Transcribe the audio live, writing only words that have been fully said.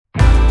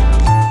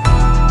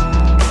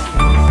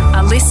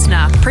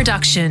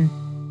production.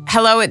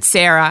 Hello, it's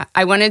Sarah.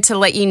 I wanted to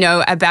let you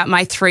know about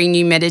my 3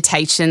 new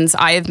meditations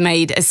I have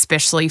made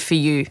especially for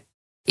you.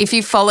 If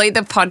you follow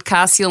the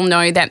podcast, you'll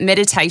know that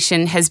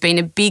meditation has been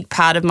a big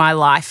part of my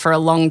life for a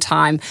long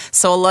time,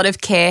 so a lot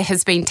of care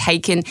has been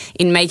taken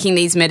in making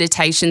these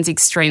meditations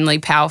extremely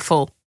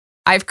powerful.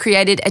 I've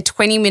created a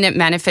 20-minute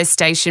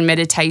manifestation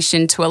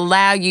meditation to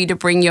allow you to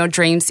bring your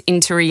dreams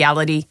into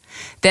reality.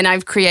 Then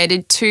I've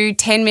created 2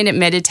 10-minute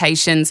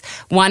meditations,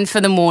 one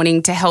for the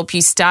morning to help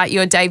you start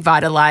your day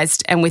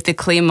vitalized and with a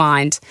clear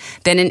mind,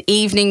 then an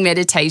evening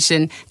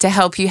meditation to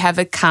help you have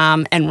a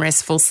calm and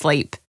restful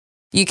sleep.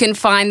 You can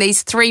find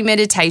these 3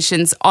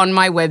 meditations on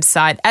my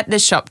website at the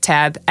shop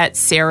tab at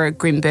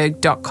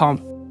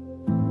sarahgrimberg.com.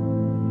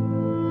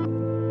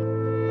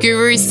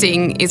 Guru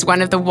Singh is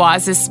one of the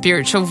wisest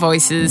spiritual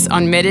voices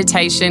on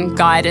meditation,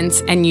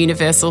 guidance, and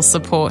universal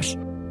support.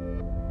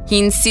 He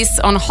insists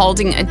on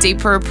holding a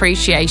deeper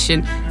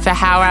appreciation for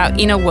how our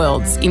inner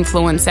worlds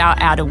influence our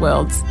outer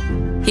worlds.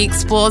 He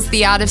explores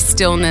the art of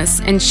stillness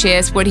and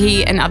shares what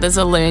he and others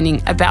are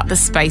learning about the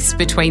space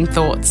between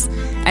thoughts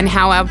and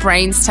how our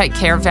brains take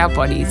care of our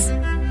bodies.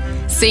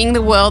 Seeing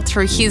the world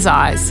through his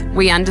eyes,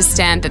 we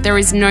understand that there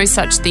is no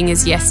such thing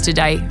as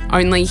yesterday,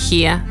 only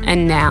here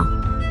and now.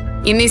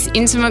 In this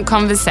intimate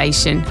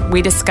conversation,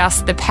 we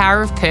discuss the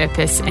power of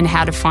purpose and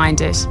how to find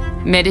it,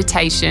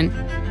 meditation,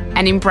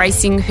 and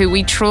embracing who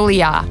we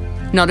truly are,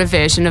 not a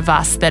version of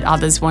us that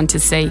others want to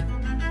see.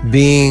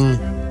 Being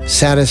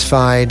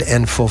satisfied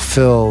and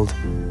fulfilled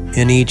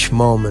in each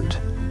moment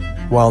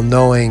while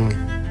knowing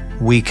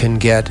we can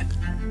get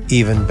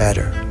even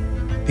better.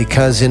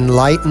 Because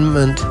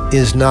enlightenment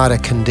is not a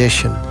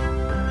condition,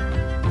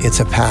 it's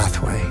a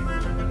pathway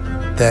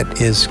that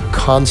is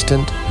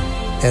constant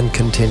and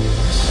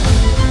continuous.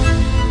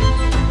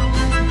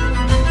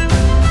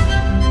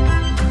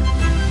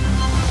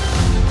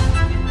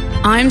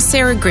 I'm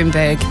Sarah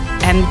Grimberg,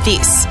 and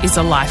this is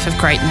A Life of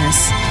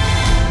Greatness.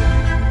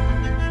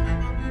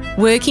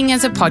 Working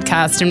as a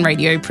podcast and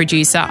radio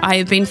producer, I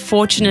have been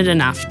fortunate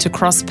enough to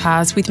cross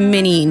paths with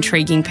many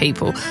intriguing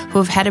people who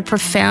have had a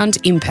profound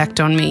impact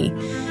on me.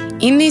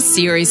 In this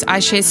series, I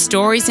share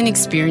stories and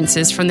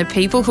experiences from the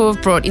people who have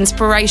brought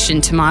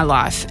inspiration to my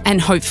life, and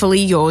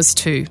hopefully yours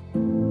too.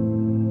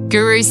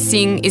 Guru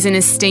Singh is an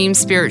esteemed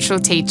spiritual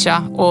teacher,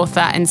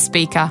 author and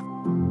speaker.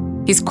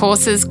 His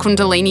courses,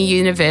 Kundalini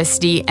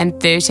University and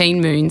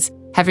 13 Moons,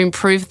 have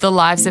improved the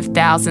lives of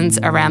thousands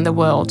around the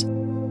world.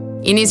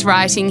 In his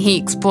writing, he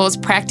explores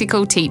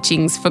practical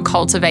teachings for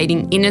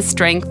cultivating inner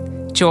strength,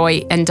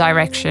 joy and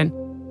direction.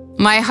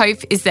 My hope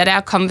is that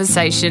our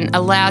conversation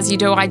allows you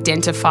to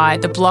identify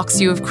the blocks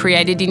you have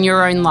created in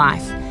your own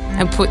life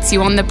and puts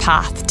you on the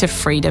path to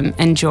freedom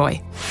and joy.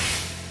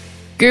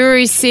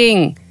 Guru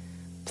Singh,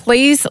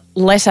 please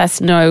let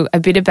us know a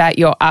bit about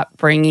your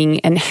upbringing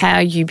and how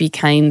you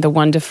became the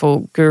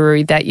wonderful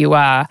guru that you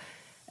are.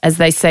 As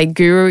they say,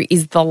 guru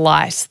is the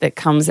light that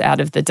comes out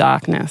of the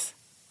darkness.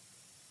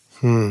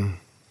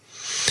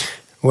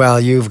 Well,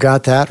 you've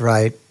got that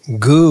right.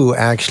 Gu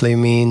actually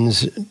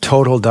means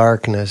total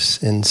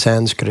darkness in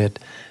Sanskrit,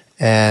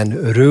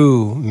 and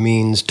Ru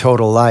means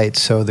total light.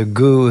 So the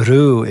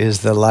guru is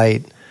the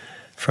light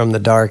from the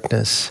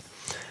darkness.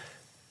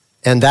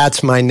 And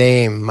that's my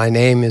name. My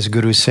name is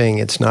Guru Singh.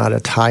 It's not a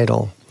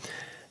title.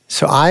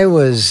 So I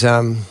was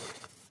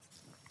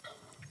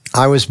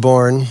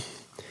born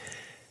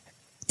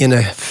in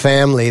a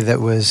family that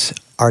was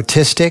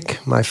artistic.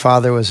 My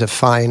father was a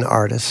fine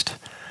artist.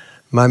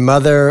 My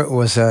mother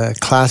was a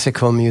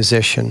classical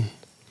musician.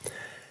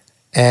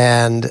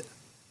 And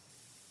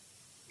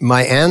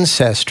my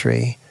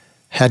ancestry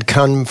had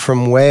come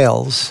from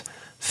Wales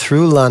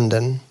through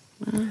London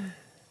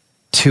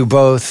to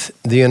both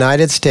the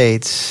United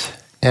States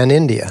and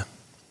India,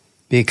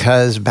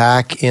 because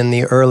back in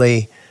the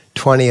early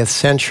 20th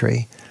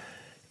century,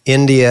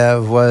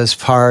 India was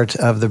part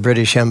of the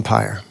British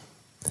Empire.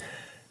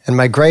 And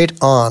my great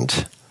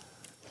aunt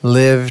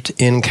lived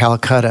in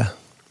Calcutta,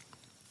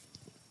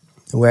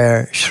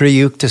 where Sri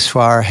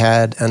Yukteswar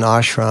had an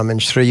ashram,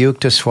 and Sri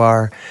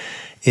Yukteswar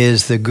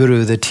is the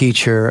guru, the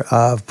teacher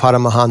of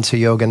Paramahansa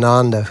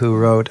Yogananda, who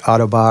wrote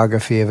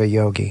Autobiography of a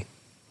Yogi.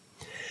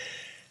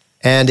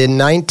 And in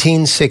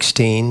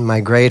 1916,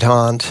 my great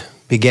aunt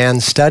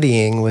began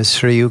studying with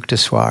Sri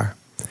Yukteswar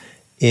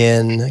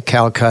in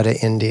Calcutta,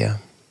 India.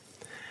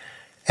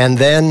 And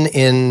then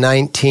in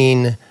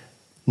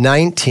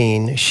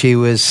 1919, she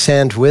was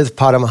sent with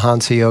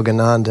Paramahansa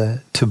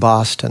Yogananda to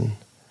Boston.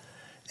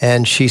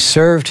 And she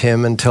served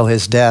him until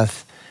his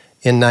death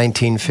in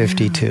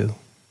 1952.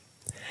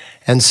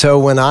 And so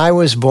when I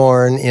was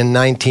born in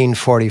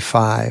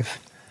 1945,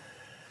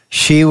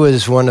 she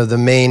was one of the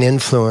main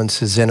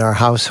influences in our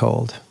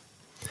household.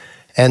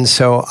 And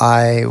so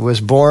I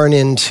was born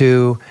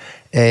into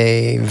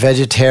a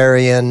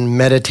vegetarian,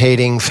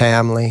 meditating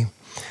family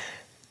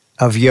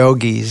of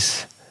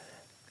yogis.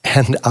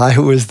 And I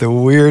was the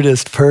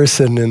weirdest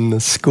person in the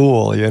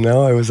school, you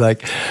know? I was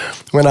like,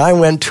 when I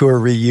went to a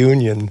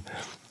reunion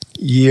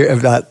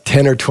about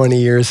 10 or 20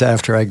 years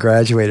after I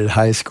graduated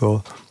high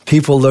school,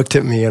 people looked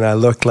at me and I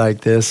looked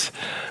like this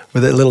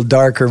with a little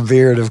darker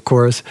beard, of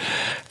course.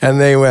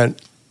 And they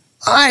went,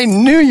 I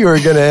knew you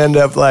were going to end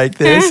up like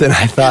this. And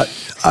I thought,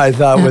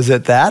 was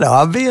it that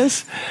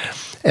obvious?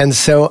 And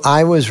so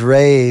I was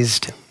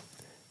raised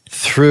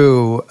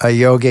through a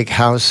yogic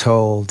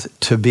household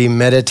to be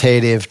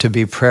meditative, to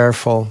be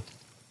prayerful.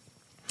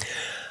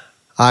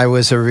 I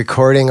was a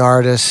recording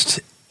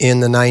artist in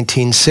the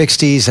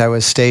 1960s. I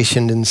was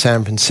stationed in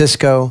San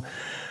Francisco.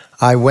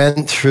 I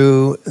went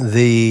through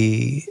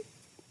the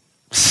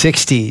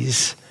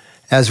 60s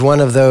as one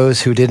of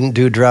those who didn't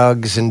do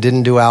drugs and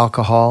didn't do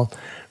alcohol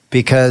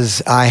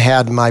because I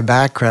had my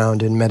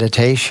background in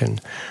meditation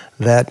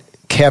that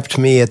kept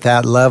me at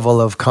that level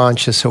of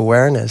conscious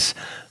awareness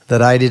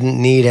that I didn't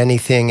need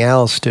anything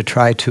else to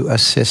try to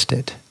assist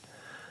it.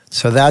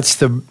 So that's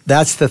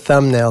the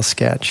thumbnail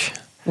sketch.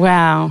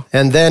 Wow.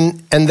 And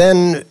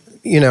then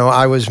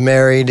I was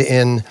married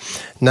in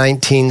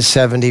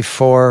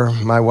 1974.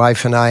 My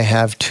wife and I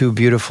have 2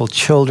 beautiful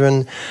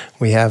children.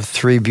 We have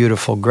 3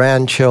 beautiful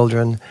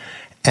grandchildren.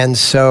 And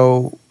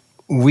so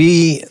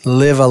we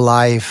live a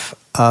life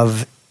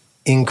of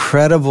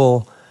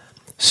incredible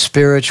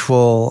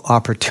spiritual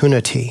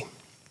opportunity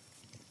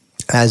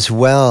as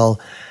well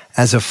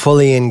as a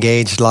fully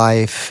engaged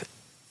life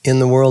in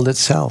the world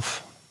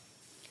itself.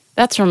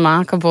 That's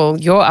remarkable.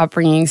 Your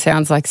upbringing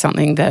sounds like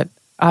something that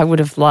I would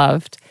have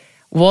loved.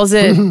 Was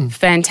it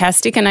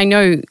fantastic? And I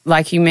know,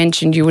 like you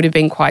mentioned, you would have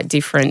been quite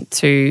different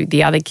to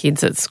the other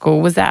kids at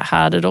school. Was that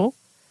hard at all?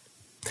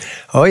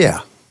 Oh,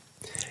 yeah.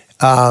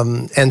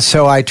 And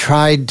so I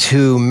tried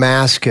to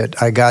mask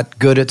it. I got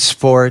good at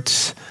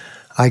sports.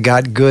 I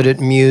got good at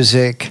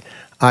music.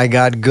 I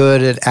got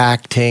good at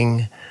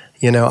acting.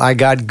 I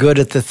got good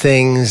at the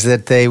things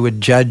that they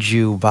would judge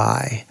you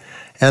by.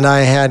 And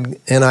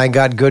I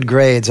got good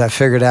grades. I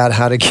figured out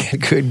how to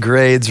get good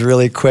grades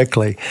really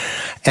quickly.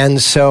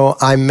 And so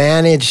I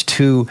managed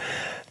to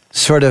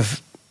sort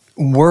of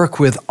work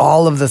with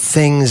all of the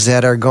things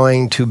that are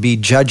going to be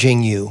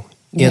judging you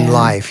in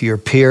life, your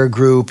peer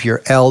group,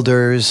 your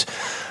elders,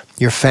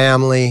 your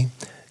family.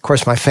 Of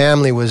course, my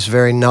family was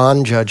very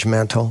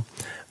non-judgmental,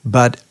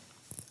 but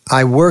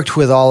I worked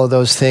with all of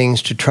those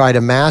things to try to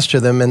master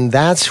them, and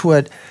that's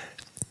what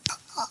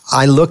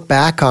I look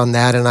back on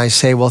that and I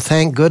say, well,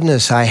 thank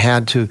goodness I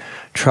had to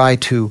try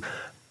to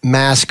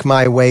mask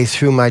my way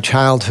through my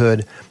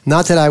childhood.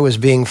 Not that I was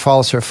being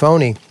false or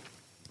phony,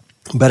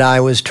 but I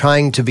was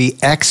trying to be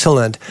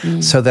excellent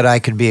so that I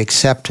could be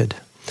accepted.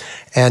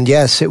 And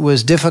yes, it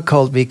was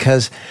difficult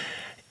because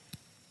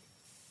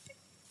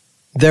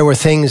there were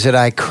things that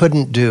I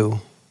couldn't do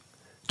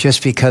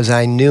just because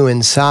I knew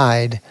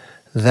inside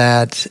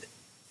that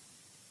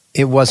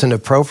it wasn't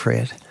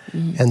appropriate.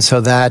 And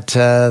so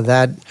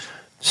that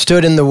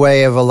stood in the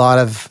way of a lot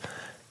of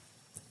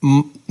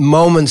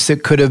moments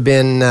that could have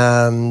been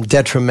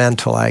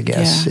detrimental, I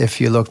guess,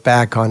 if you look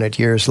back on it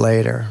years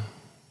later.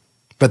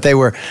 But they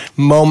were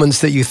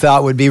moments that you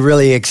thought would be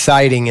really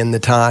exciting in the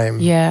time.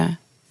 Yeah.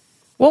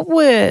 What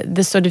were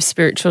the sort of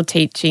spiritual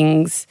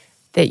teachings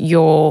that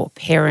your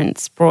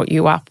parents brought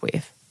you up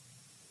with?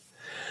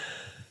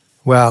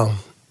 Well,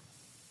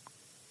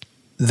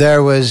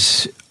 there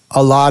was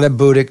a lot of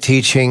Buddhic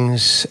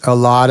teachings, a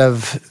lot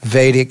of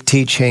Vedic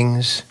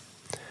teachings,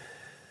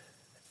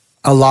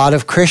 a lot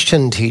of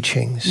Christian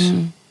teachings,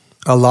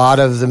 a lot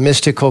of the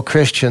mystical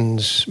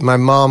Christians. My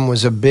mom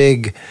was a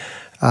big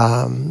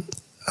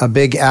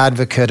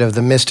advocate of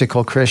the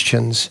mystical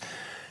Christians.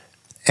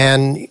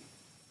 And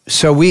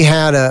so we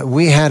had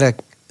a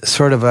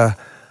sort of a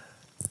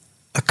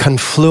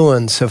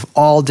confluence of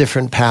all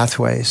different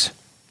pathways.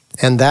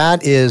 And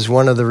that is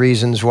one of the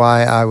reasons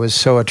why I was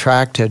so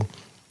attracted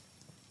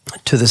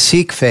to the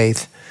Sikh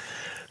faith.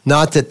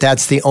 Not that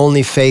that's the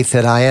only faith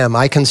that I am.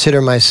 I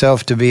consider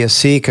myself to be a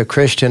Sikh, a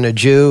Christian, a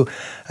Jew,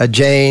 a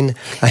Jain,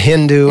 a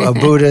Hindu, a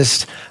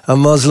Buddhist, a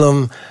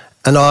Muslim,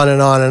 and on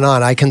and on and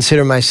on. I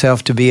consider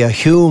myself to be a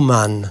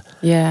human.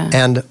 Yeah.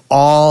 And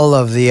all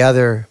of the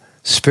other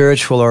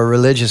spiritual or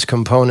religious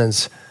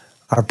components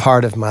are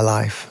part of my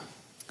life.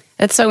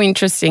 It's so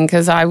interesting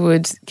because I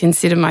would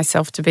consider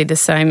myself to be the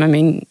same. I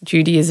mean,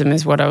 Judaism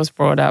is what I was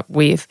brought up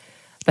with,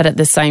 but at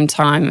the same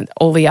time,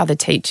 all the other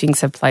teachings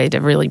have played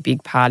a really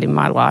big part in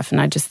my life, and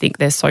I just think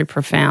they're so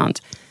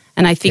profound.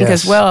 And I think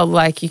as well,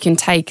 like, you can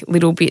take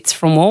little bits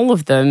from all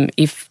of them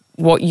if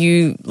what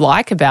you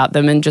like about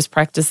them and just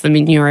practice them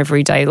in your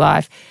everyday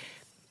life.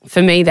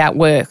 For me, that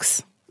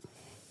works.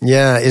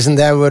 Yeah, isn't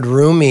that what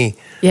Rumi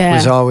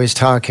was always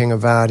talking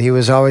about? He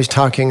was always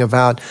talking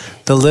about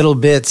the little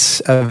bits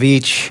of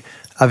each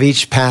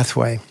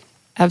pathway.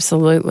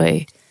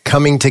 Absolutely.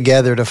 Coming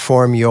together to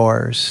form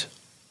yours.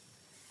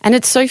 And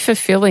it's so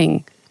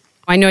fulfilling.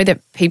 I know that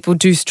people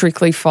do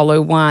strictly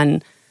follow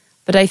one,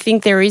 but I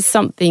think there is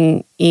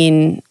something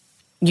in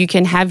you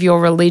can have your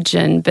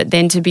religion, but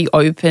then to be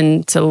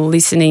open to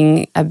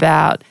listening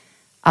about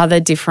other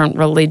different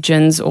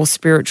religions or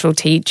spiritual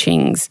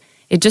teachings,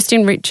 it just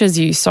enriches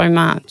you so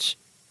much.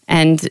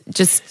 And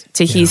just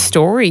to hear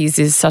stories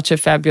is such a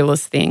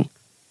fabulous thing.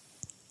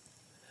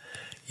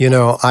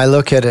 I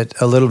look at it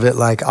a little bit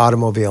like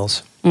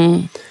automobiles.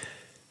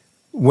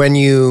 When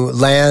you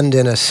land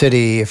in a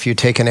city, if you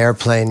take an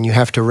airplane, you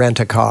have to rent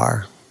a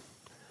car.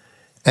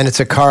 And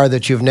it's a car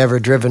that you've never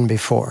driven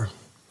before.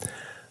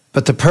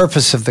 But the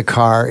purpose of the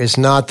car is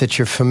not that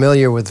you're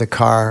familiar with the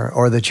car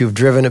or that you've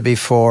driven it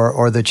before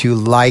or that you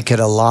like it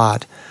a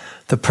lot.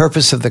 The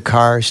purpose of the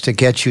car is to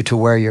get you to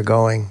where you're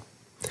going.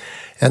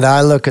 And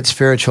I look at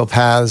spiritual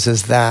paths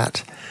as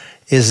that,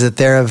 is that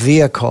they're a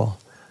vehicle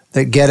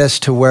that get us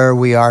to where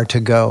we are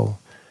to go.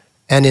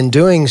 And in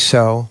doing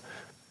so,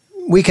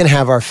 we can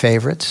have our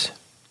favorites.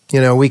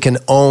 We can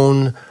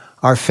own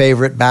our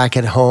favorite back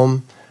at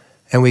home,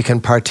 and we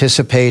can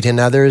participate in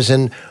others.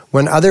 And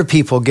when other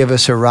people give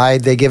us a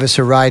ride, they give us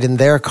a ride in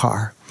their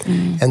car.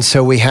 And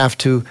so we have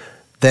to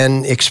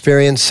then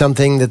experience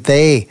something that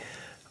they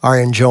are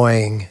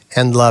enjoying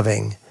and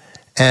loving.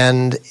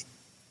 And,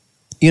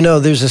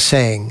 there's a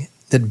saying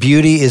that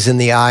beauty is in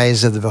the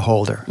eyes of the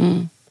beholder.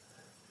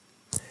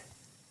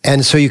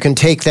 And so you can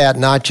take that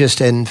not just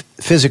in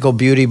physical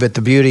beauty, but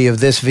the beauty of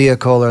this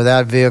vehicle or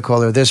that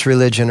vehicle or this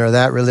religion or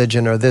that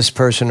religion or this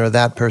person or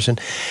that person.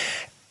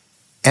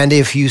 And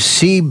if you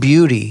see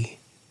beauty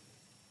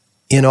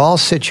in all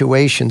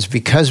situations,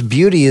 because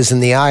beauty is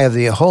in the eye of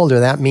the beholder,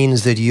 that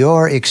means that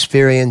you're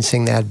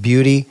experiencing that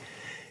beauty,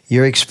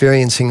 you're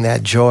experiencing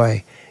that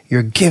joy.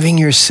 You're giving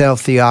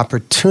yourself the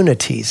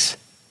opportunities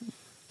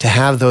to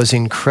have those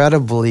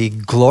incredibly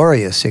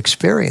glorious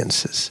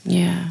experiences.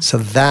 Yeah. So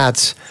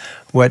that's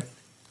what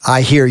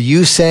I hear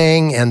you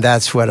saying, and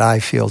that's what I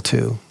feel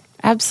too.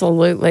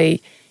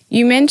 Absolutely.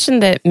 You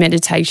mentioned that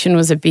meditation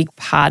was a big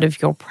part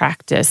of your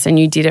practice and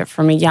you did it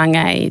from a young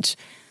age.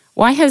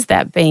 Why has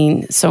that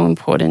been so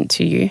important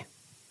to you?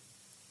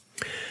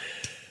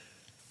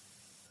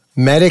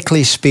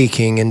 Medically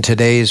speaking, in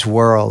today's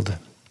world,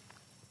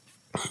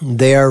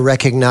 they are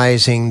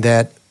recognizing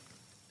that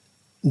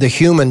the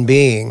human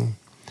being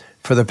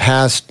for the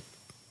past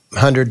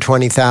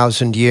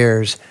 120,000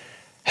 years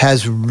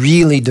has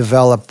really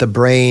developed the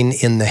brain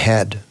in the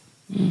head.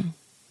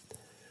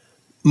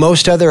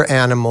 Most other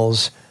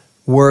animals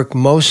work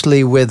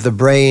mostly with the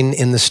brain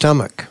in the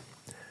stomach,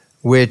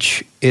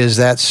 which is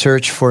that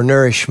search for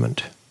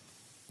nourishment.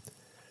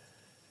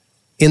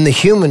 In the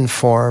human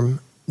form,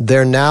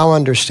 they're now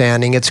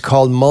understanding, it's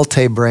called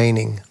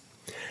multi-braining.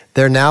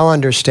 They're now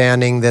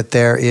understanding that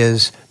there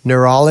is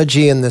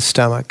neurology in the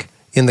stomach,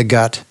 in the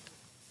gut,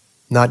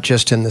 not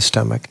just in the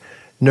stomach,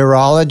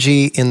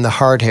 neurology in the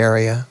heart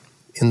area,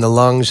 in the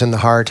lungs and the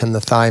heart and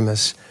the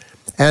thymus,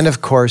 and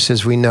of course,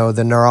 as we know,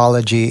 the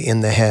neurology in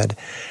the head.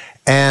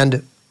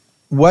 And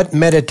what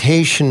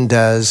meditation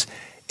does,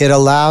 it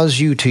allows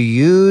you to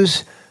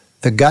use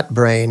the gut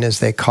brain, as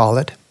they call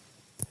it,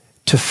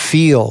 to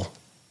feel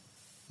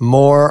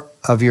more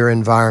of your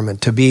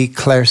environment, to be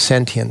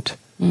clairsentient,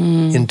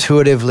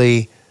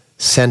 intuitively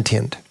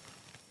sentient.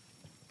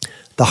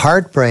 The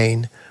heart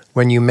brain,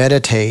 when you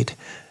meditate,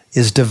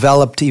 is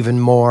developed even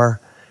more,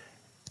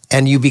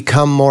 and you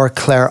become more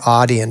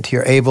clairaudient.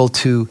 You're able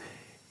to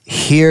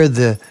hear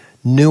the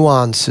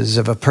nuances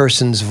of a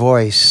person's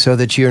voice so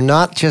that you're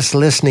not just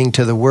listening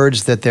to the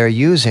words that they're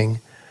using,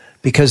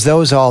 because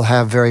those all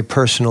have very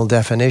personal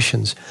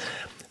definitions,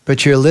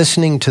 but you're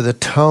listening to the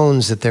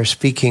tones that they're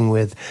speaking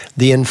with,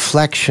 the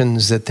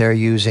inflections that they're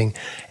using,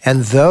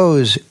 and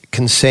those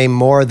can say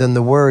more than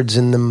the words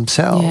in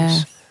themselves.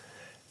 Yeah.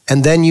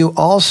 And then you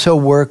also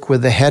work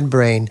with the head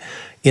brain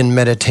in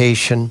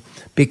meditation,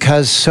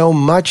 because so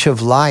much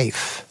of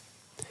life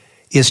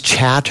is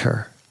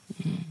chatter.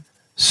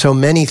 So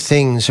many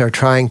things are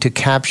trying to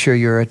capture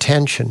your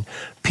attention.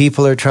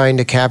 People are trying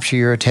to capture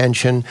your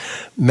attention.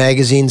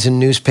 Magazines and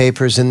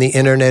newspapers and the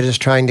internet is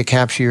trying to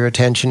capture your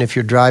attention. If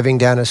you're driving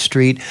down a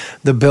street,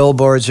 the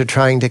billboards are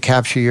trying to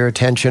capture your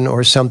attention,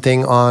 or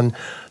something on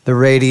the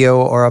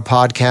radio or a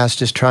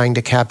podcast is trying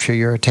to capture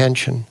your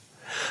attention.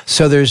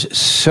 So there's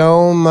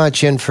so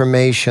much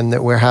information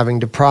that we're having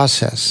to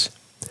process.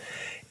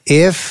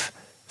 If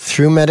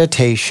through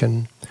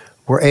meditation,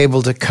 we're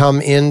able to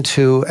come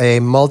into a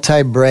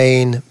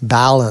multi-brain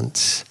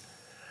balance,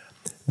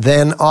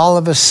 then all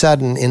of a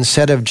sudden,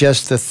 instead of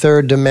just the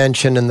third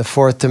dimension and the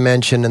fourth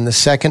dimension and the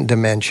second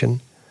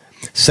dimension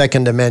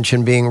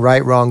being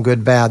right, wrong,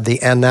 good, bad, the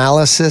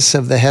analysis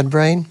of the head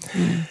brain,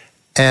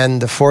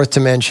 and the fourth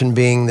dimension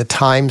being the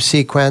time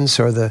sequence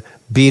or the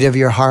beat of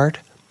your heart,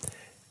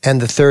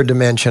 and the third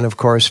dimension, of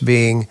course,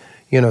 being,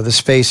 the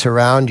space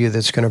around you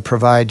that's going to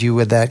provide you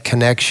with that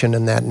connection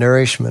and that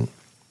nourishment.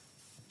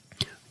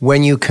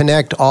 When you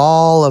connect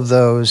all of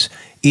those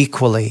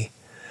equally,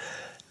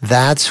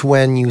 that's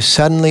when you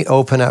suddenly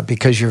open up,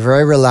 because you're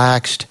very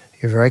relaxed,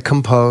 you're very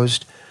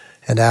composed,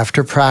 and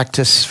after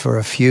practice for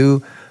a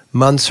few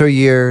months or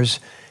years,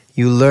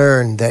 you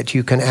learn that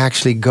you can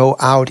actually go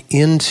out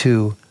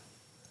into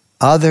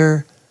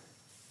other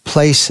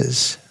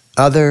places,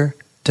 other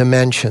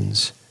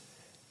dimensions.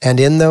 And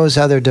in those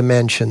other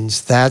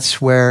dimensions, that's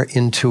where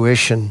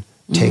intuition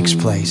takes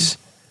place.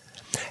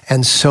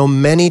 And so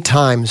many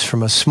times,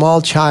 from a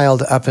small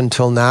child up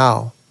until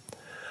now,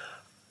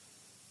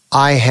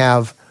 I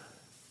have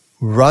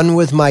run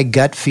with my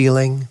gut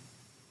feeling,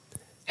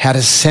 had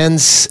a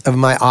sense of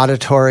my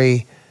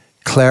auditory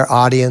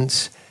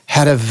clairaudience,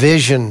 had a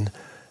vision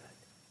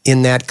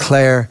in that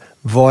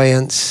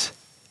clairvoyance,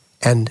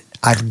 and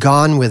I've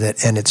gone with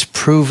it, and it's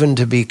proven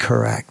to be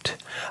correct.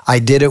 I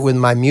did it with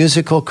my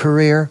musical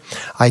career.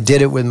 I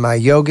did it with my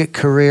yogic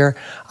career.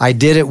 I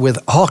did it with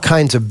all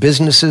kinds of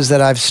businesses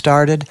that I've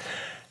started.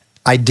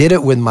 I did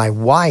it with my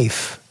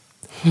wife.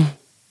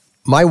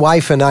 My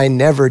wife and I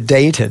never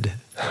dated.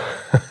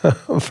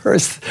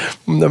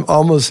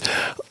 Almost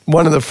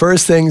one of the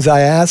first things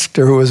I asked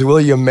her was,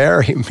 will you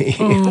marry me?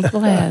 Oh,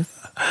 bless.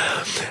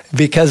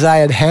 Because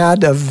I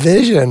had a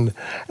vision,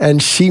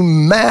 and she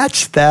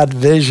matched that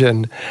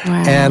vision.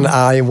 Wow. And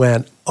I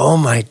went, oh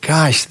my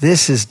gosh,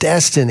 this is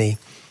destiny.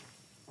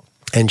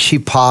 And she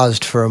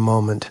paused for a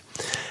moment,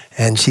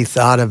 and she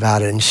thought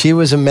about it. And she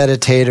was a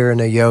meditator and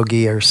a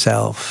yogi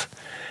herself.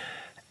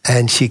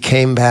 And she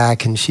came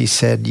back and she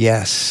said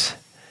yes,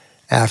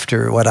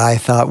 after what I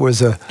thought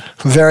was a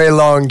very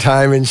long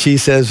time, and she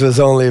says was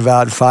only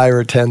about 5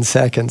 or 10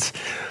 seconds.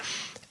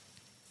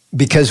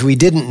 Because we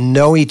didn't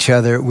know each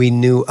other, we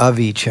knew of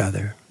each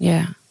other.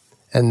 Yeah.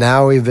 And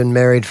now we've been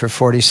married for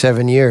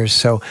 47 years.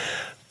 So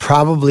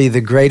probably the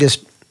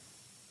greatest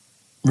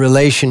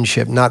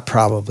relationship,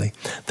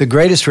 the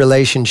greatest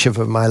relationship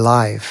of my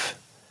life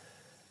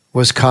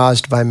was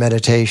caused by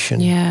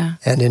meditation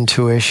and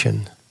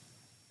intuition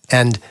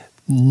and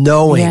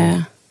knowing.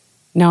 Yeah,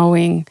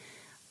 knowing.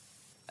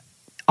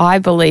 I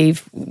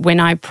believe when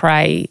I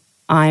pray,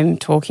 I'm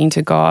talking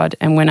to God,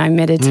 and when I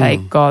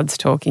meditate, God's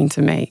talking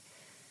to me.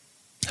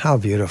 How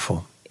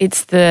beautiful.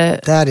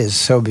 That is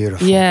so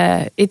beautiful.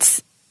 Yeah,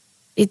 it's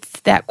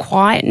that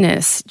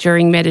quietness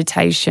during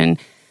meditation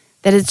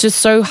that is just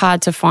so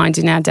hard to find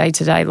in our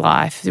day-to-day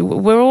life.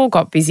 We're all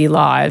got busy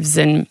lives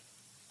and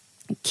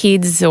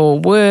kids or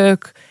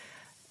work,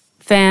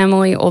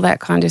 family, all that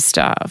kind of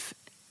stuff.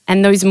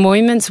 And those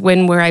moments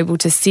when we're able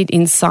to sit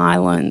in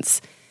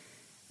silence,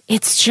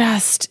 it's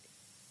just,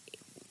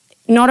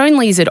 not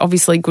only is it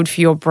obviously good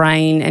for your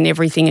brain and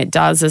everything it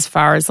does as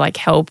far as like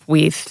help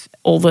with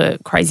all the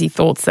crazy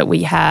thoughts that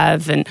we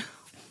have, and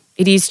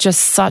it is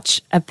just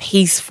such a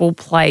peaceful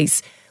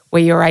place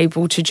where you're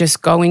able to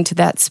just go into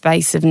that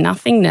space of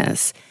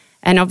nothingness.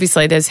 And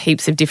obviously there's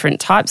heaps of different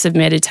types of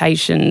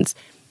meditations,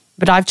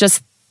 but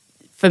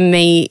for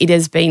me, it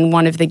has been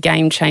one of the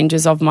game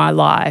changers of my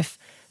life,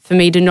 for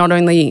me to not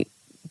only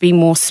be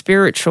more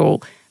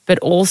spiritual, but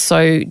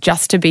also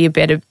just to be a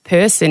better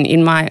person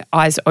in my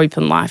eyes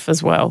open life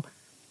as well.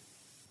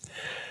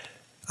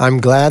 I'm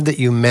glad that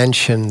you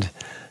mentioned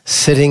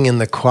sitting in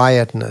the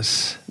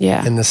quietness,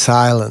 in the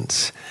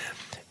silence,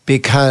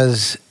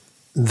 because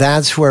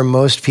that's where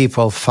most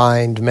people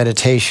find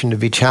meditation to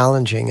be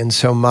challenging. And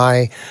so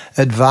my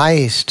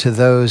advice to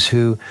those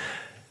who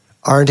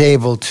aren't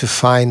able to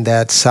find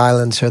that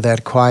silence or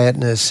that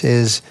quietness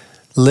is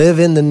live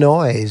in the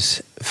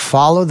noise,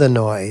 follow the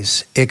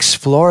noise,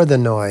 explore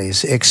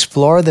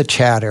the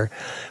chatter,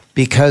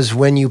 because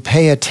when you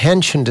pay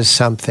attention to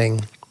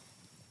something,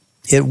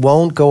 it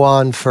won't go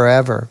on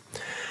forever.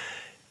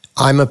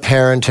 I'm a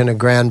parent and a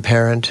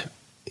grandparent.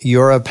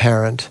 You're a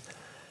parent.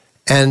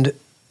 And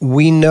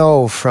we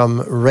know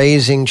from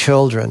raising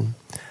children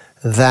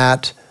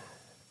that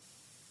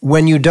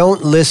when you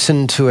don't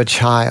listen to a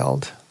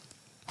child,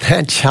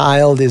 that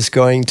child is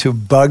going to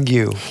bug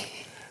you.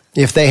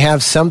 If they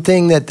have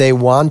something that they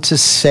want to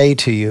say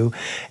to you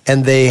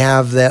and they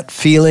have that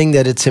feeling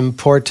that it's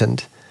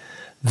important,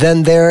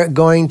 then they're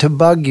going to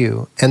bug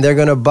you, and they're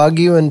going to bug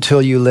you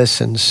until you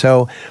listen.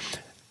 So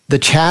the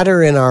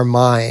chatter in our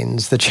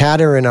minds, the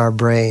chatter in our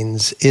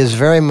brains is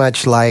very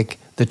much like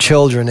the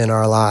children in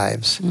our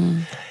lives.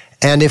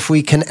 And if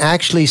we can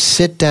actually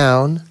sit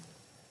down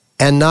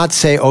and not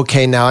say,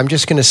 okay, now I'm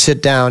just going to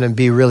sit down and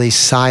be really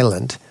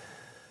silent,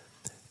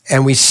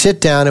 and we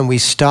sit down and we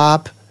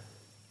stop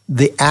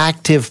the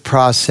active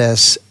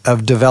process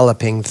of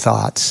developing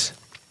thoughts,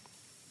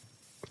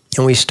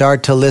 and we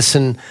start to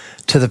listen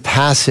to the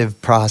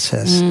passive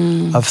process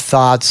of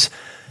thoughts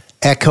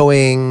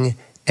echoing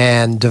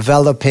and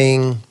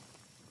developing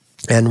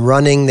and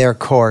running their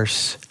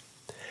course.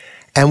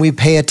 And we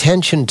pay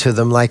attention to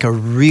them like a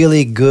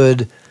really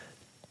good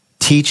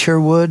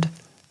teacher would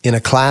in a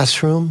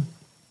classroom.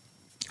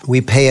 We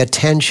pay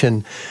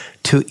attention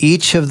to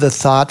each of the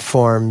thought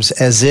forms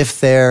as if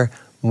they're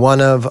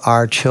one of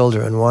our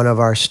children, one of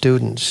our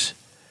students.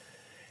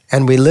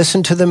 And we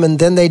listen to them, and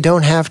then they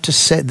don't have to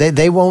say,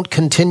 they won't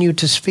continue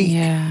to speak.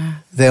 Yeah.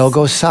 They'll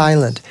go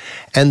silent.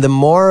 And the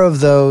more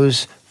of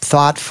those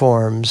thought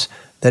forms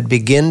that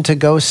begin to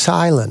go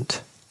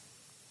silent,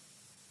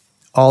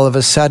 all of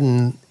a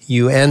sudden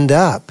you end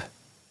up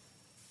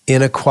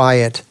in a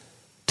quiet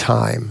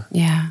time.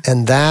 Yeah.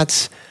 And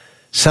that's,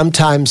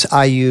 sometimes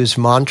I use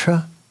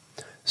mantra,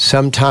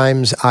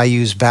 sometimes I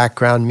use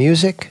background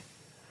music,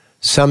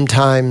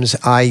 sometimes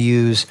I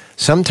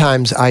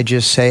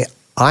just say,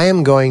 I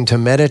am going to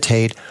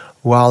meditate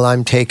while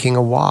I'm taking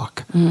a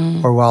walk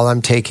or while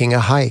I'm taking a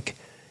hike.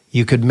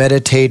 You could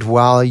meditate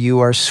while you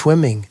are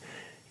swimming.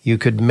 You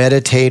could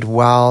meditate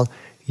while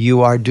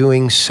you are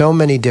doing so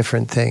many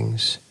different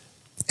things.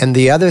 And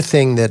the other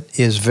thing that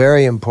is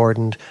very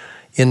important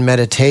in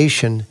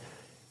meditation,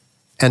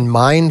 and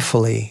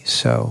mindfully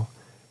so,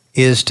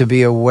 is to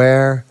be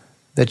aware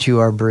that you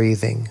are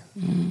breathing.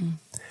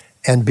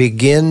 And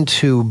begin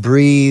to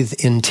breathe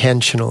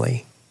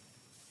intentionally.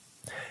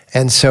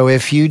 And so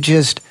if you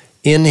just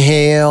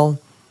inhale,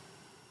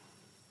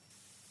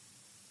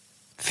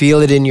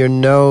 feel it in your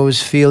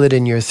nose, feel it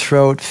in your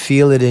throat,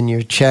 feel it in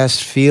your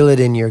chest, feel it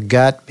in your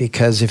gut,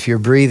 because if you're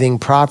breathing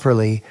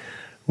properly,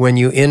 when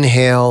you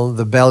inhale,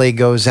 the belly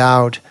goes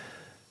out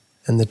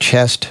and the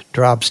chest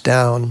drops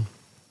down.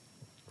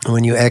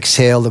 When you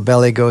exhale, the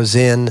belly goes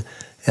in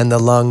and the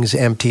lungs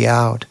empty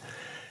out.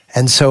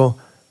 And so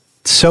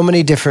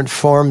many different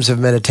forms of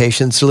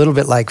meditation. It's a little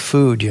bit like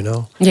food, you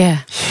know?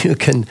 Yeah. You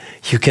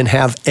can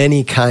have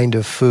any kind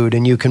of food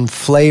and you can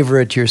flavor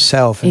it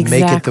yourself and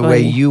make it the way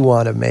you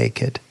want to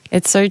make it.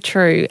 It's so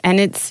true. And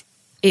it's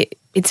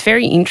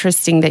very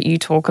interesting that you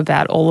talk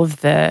about all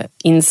of the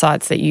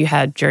insights that you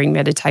had during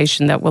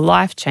meditation that were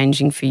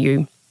life-changing for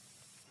you.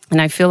 And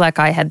I feel like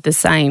I had the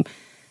same.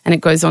 And it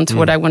goes on to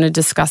what I want to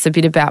discuss a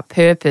bit about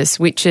purpose,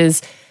 which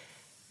is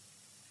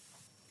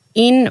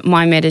in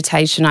my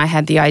meditation, I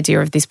had the idea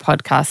of this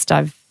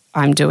podcast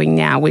I'm doing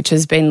now, which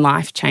has been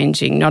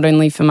life-changing, not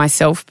only for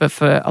myself, but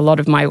for a lot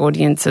of my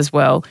audience as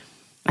well.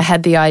 I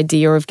had the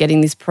idea of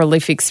getting this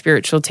prolific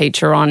spiritual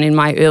teacher on in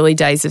my early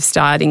days of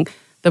starting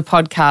the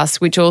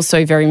podcast, which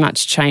also very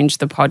much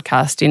changed the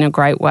podcast in a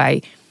great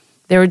way.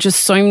 There are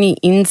just so many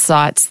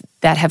insights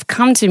that have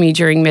come to me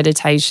during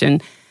meditation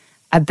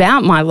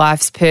about my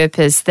life's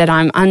purpose that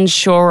I'm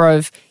unsure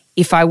of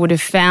if I would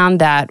have found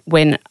that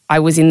when I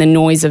was in the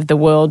noise of the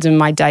world and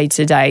my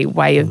day-to-day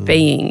way of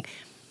being.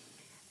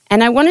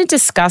 And I want to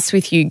discuss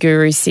with you,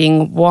 Guru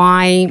Singh,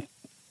 why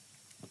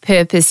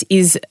purpose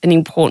is an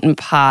important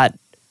part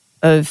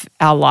of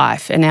our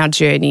life and our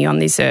journey on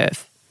this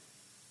earth.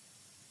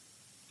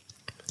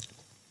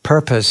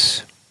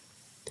 Purpose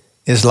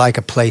is like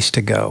a place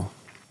to go.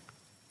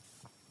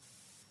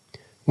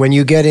 When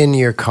you get in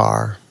your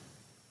car,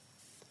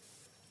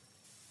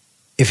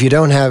 if you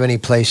don't have any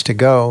place to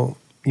go,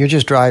 you're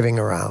just driving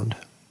around.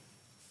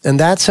 And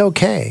that's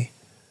okay.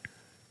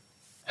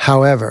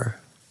 However,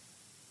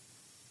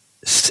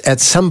 at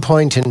some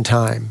point in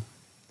time,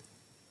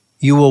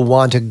 you will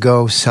want to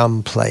go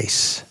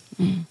someplace.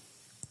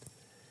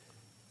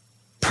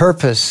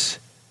 Purpose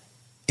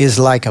is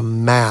like a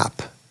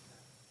map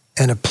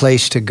and a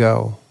place to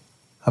go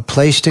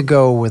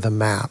with a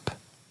map.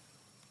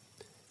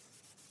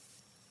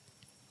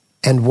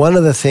 And one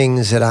of the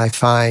things that I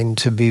find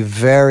to be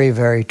very,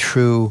 very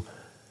true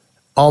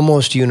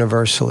almost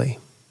universally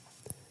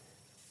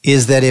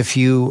is that if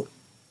you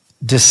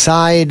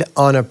decide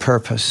on a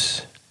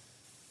purpose,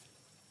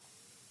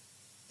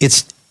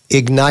 it's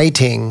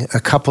igniting a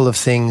couple of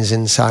things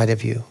inside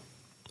of you: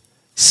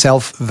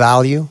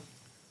 self-value,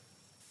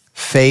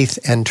 faith,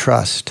 and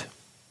trust.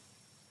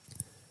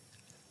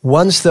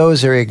 Once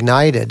those are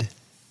ignited,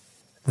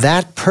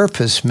 that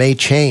purpose may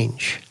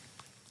change.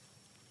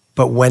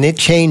 But when it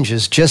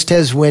changes, just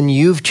as when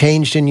you've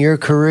changed in your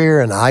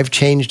career and I've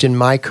changed in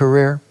my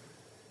career,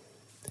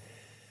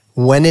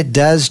 when it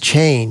does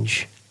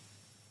change,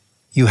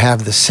 you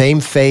have the same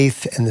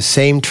faith and the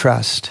same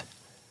trust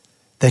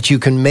that you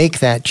can make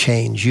that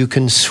change. You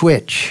can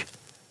switch.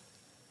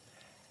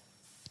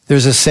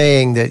 There's a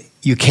saying that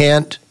you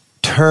can't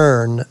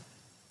turn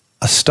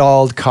a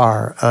stalled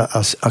car,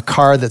 a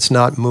car that's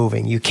not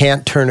moving. You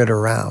can't turn it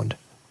around.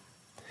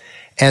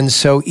 And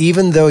so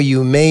even though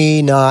you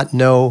may not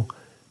know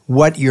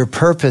what your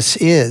purpose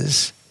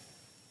is,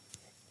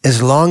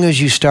 as long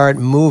as you start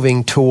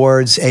moving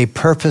towards a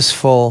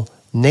purposeful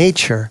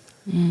nature,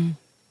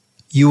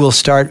 you will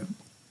start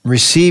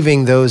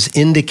receiving those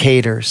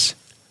indicators.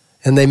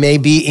 And they may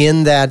be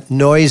in that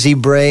noisy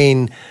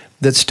brain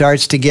that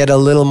starts to get a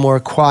little more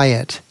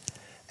quiet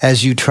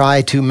as you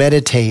try to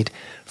meditate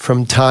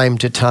from time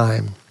to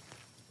time.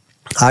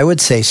 I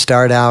would say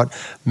start out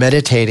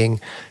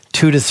meditating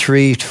 2 to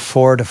 3 to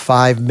 4 to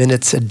 5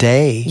 minutes a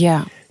day.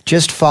 Yeah.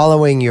 Just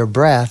following your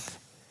breath,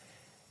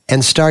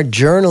 and start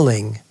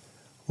journaling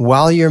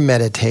while you're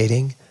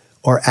meditating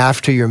or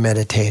after you're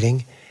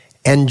meditating,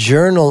 and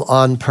journal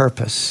on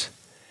purpose.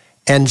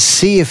 And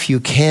see if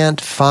you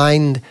can't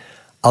find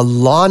a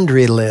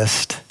laundry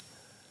list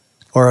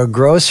or a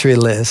grocery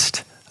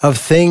list of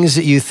things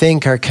that you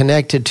think are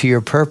connected to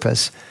your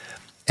purpose.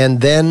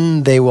 And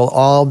then they will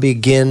all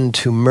begin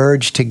to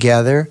merge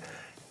together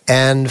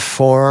and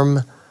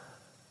form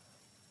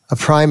a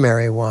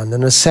primary one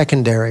and a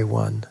secondary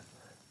one.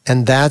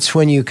 And that's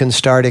when you can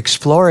start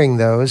exploring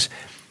those.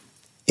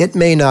 It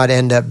may not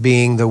end up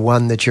being the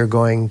one that you're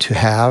going to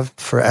have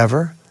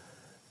forever,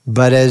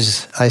 but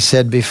as I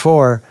said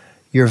before,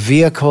 your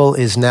vehicle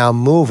is now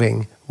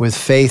moving with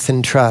faith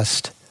and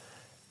trust,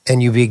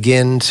 and you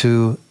begin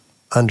to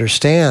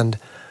understand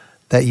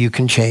that you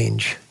can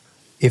change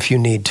if you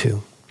need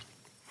to.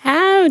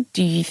 How how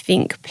do you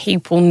think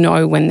people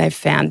know when they've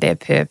found their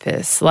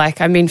purpose?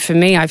 Like, I mean, for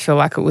me, I feel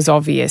like it was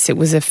obvious. It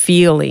was a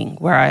feeling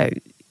where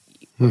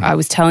I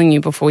was telling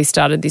you before we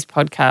started this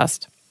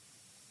podcast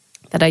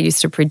that I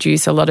used to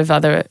produce a lot of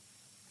other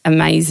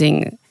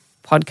amazing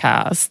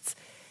podcasts,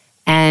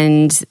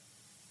 and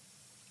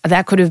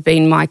that could have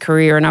been my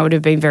career, and I would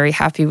have been very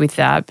happy with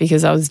that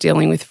because I was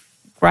dealing with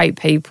great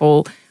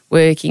people,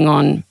 working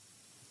on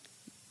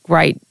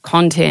great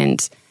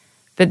content.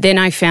 But then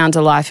I found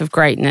a life of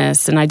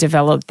greatness and I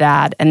developed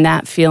that, and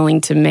that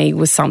feeling to me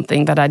was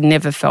something that I'd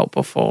never felt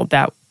before,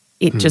 that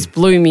it just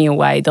blew me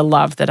away, the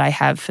love that I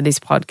have for this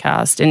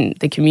podcast and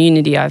the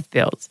community I've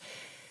built.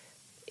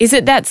 Is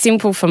it that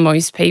simple for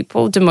most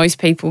people? Do most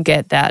people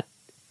get that,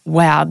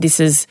 wow, this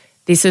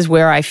is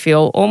where I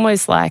feel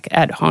almost like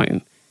at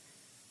home?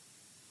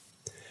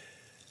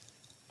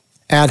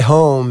 At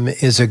home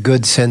is a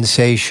good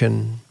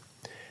sensation.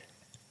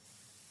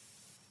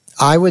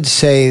 I would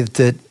say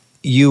that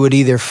you would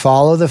either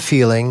follow the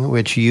feeling,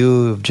 which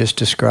you've just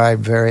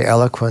described very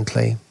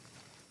eloquently,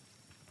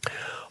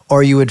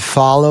 or you would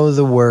follow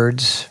the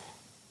words.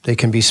 They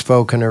can be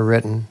spoken or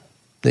written,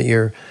 that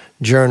you're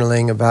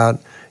journaling about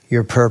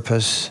your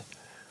purpose.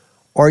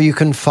 Or you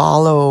can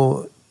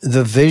follow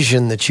the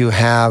vision that you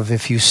have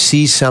if you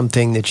see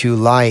something that you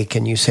like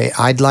and you say,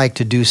 I'd like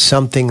to do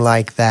something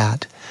like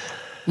that.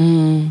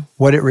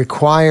 What it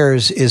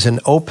requires is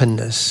an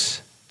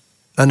openness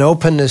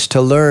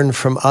to learn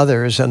from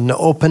others, an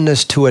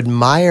openness to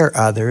admire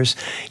others,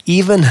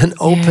 even an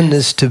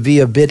openness to be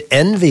a bit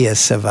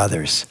envious of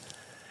others.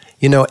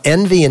 You know,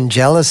 envy and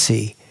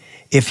jealousy,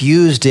 if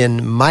used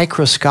in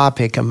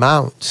microscopic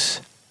amounts,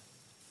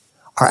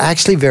 are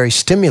actually very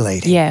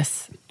stimulating.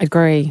 Yes,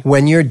 agree.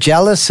 When you're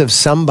jealous of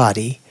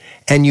somebody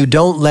and you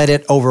don't let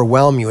it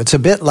overwhelm you, it's a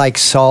bit like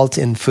salt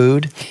in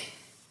food.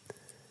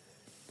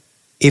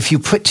 If you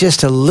put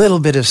just a little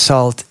bit of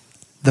salt,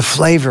 the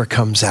flavor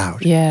comes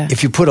out. Yeah.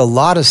 If you put a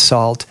lot of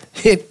salt,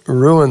 it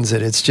ruins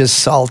it. It's just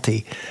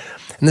salty.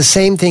 And the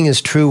same thing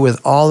is true with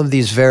all of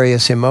these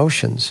various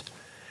emotions.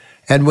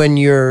 And when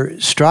you're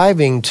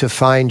striving to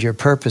find your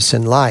purpose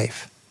in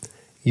life,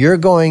 you're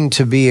going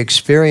to be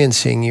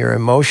experiencing your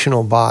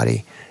emotional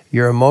body,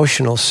 your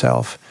emotional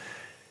self,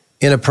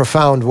 in a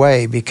profound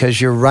way because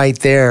you're right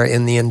there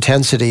in the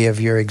intensity of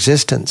your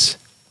existence.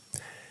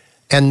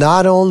 And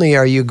not only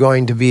are you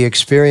going to be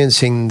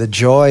experiencing the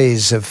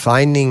joys of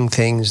finding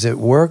things that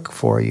work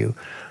for you,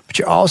 but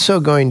you're also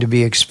going to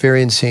be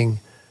experiencing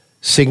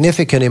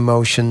significant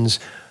emotions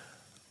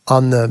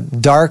on the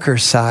darker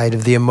side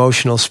of the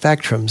emotional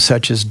spectrum,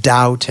 such as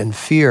doubt and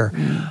fear.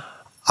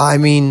 I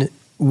mean,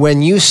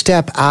 when you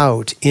step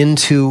out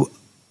into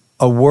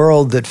a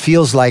world that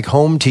feels like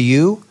home to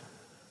you,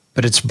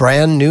 but it's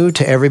brand new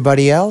to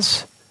everybody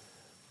else,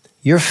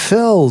 you're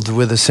filled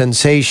with a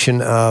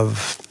sensation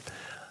of,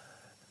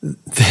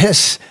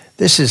 this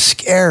is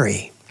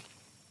scary.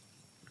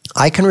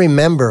 I can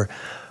remember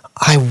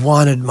I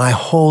wanted my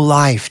whole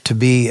life to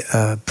be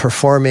a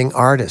performing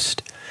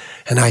artist.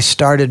 And I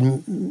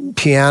started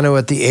piano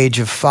at the age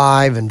of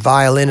 5 and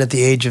violin at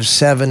the age of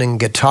 7 and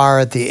guitar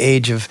at the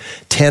age of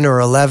 10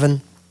 or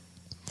 11.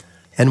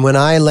 And when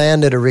I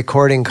landed a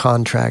recording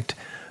contract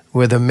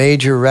with a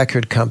major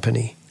record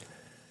company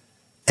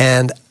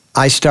and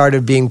I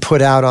started being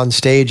put out on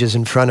stages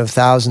in front of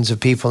thousands of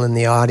people in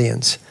the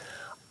audience,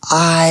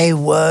 I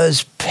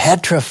was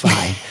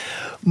petrified.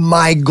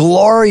 My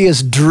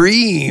glorious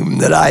dream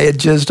that I had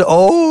just,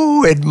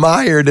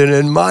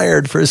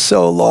 admired for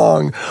so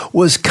long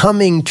was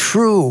coming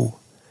true.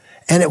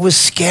 And it was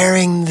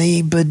scaring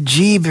the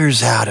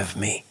bejeebers out of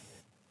me.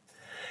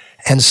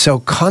 And so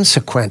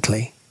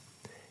consequently,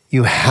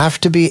 you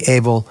have to be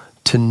able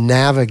to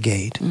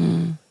navigate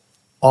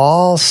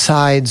all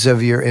sides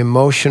of your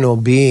emotional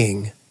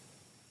being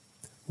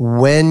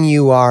when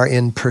you are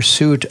in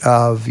pursuit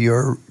of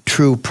your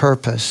true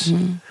purpose.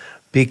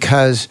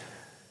 Because,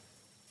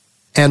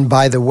 and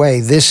by the way,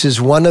 this is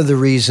one of the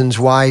reasons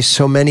why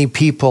so many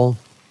people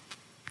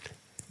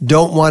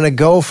don't want to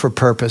go for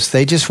purpose.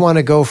 They just want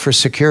to go for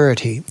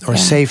security or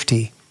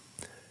safety,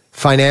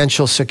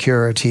 financial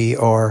security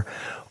or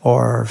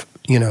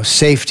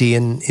safety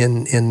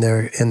in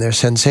their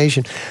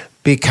sensation,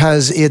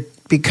 because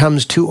it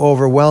becomes too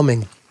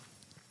overwhelming.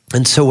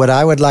 And so what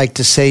I would like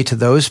to say to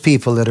those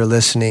people that are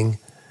listening,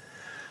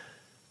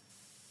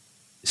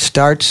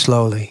 start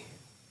slowly.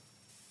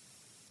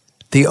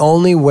 The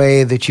only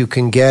way that you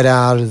can get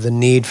out of the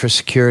need for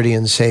security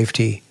and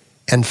safety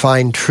and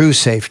find true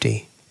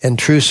safety and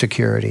true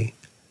security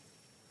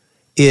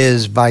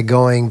is by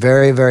going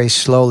very, very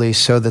slowly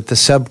so that the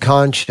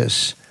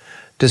subconscious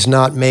does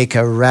not make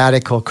a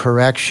radical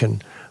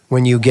correction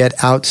when you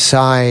get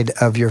outside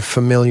of your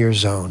familiar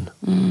zone.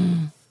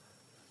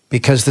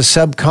 Because the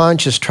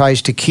subconscious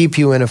tries to keep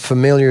you in a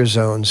familiar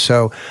zone.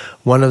 So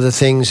one of the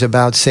things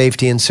about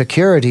safety and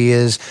security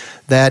is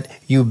that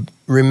you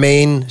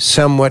remain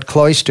somewhat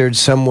cloistered,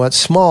 somewhat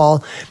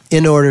small,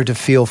 in order to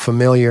feel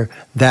familiar.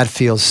 That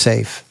feels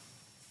safe.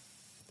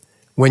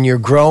 When you're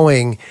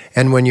growing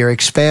and when you're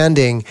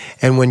expanding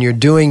and when you're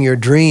doing your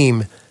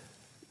dream,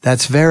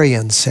 That's very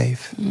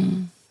unsafe.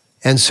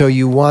 And so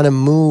you want to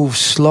move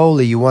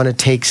slowly. You want to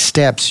take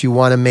steps. You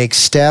want to make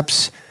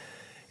steps.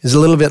 It's a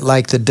little bit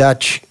like the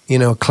Dutch,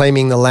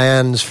 claiming the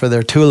lands for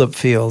their tulip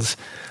fields.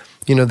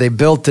 They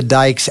built the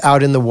dikes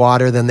out in the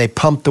water, then they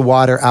pumped the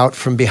water out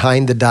from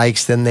behind the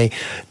dikes, then they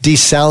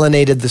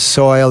desalinated the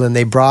soil, and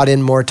they brought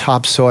in more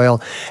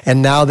topsoil,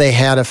 and now they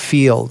had a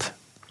field.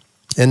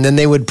 And then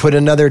they would put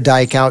another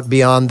dike out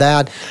beyond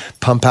that,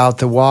 pump out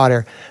the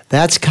water.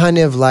 That's kind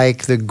of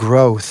like the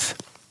growth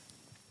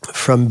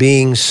from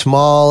being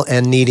small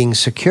and needing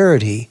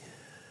security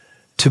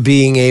to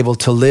being able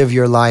to live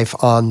your life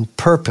on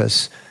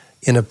purpose,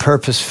 in a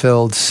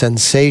purpose-filled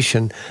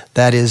sensation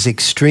that is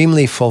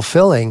extremely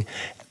fulfilling,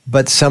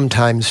 but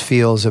sometimes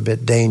feels a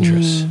bit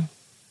dangerous.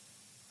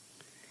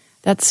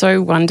 That's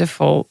so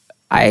wonderful.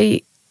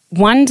 I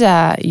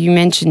wonder, you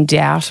mentioned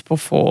doubt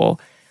before,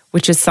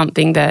 which is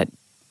something that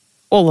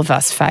all of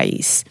us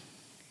face.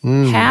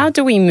 How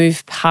do we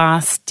move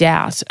past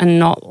doubt and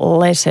not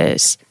let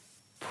it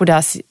put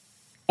us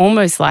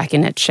almost like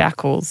in its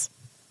shackles?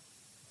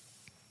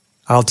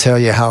 I'll tell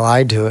you how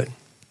I do it.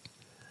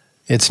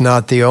 It's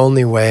not the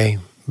only way,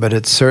 but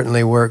it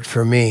certainly worked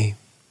for me.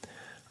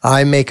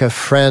 I make a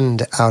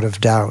friend out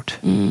of doubt.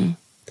 And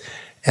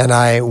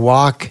I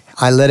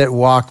let it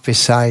walk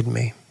beside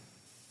me.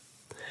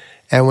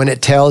 And when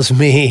it tells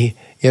me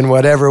in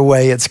whatever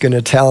way it's going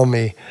to tell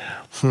me,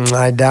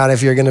 I doubt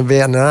if you're going to be,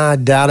 I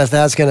doubt if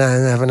that's going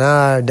to happen,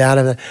 I doubt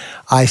if,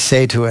 I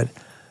say to it,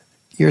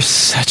 you're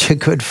such a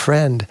good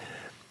friend.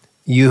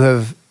 You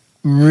have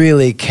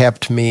really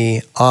kept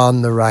me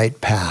on the right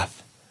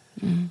path.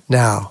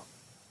 Now,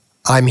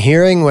 I'm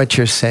hearing what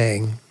you're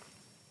saying.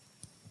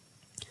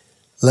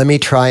 Let me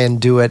try and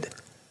do it,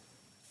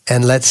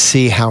 and let's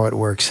see how it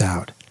works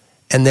out.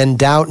 And then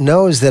doubt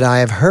knows that I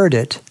have heard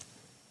it,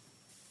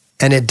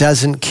 and it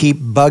doesn't keep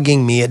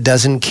bugging me. It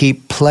doesn't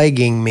keep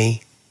plaguing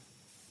me.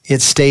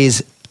 It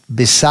stays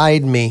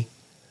beside me.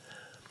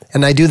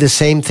 And I do the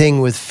same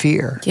thing with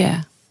fear.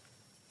 Yeah.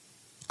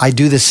 I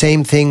do the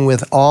same thing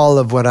with all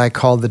of what I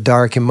call the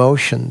dark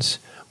emotions,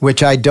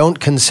 which I don't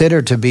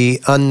consider to be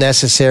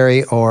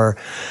unnecessary or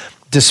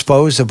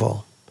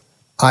disposable.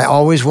 I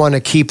always want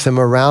to keep them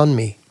around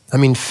me. I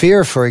mean,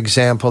 fear, for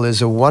example,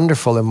 is a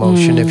wonderful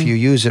emotion if you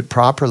use it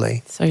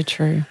properly. So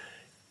true.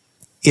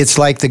 It's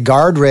like the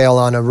guardrail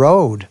on a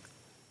road.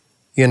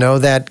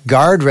 That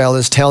guardrail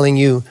is telling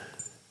you,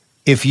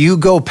 if you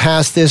go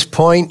past this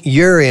point,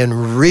 you're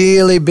in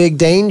really big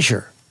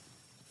danger.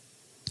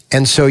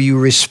 And so you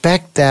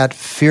respect that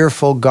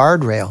fearful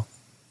guardrail.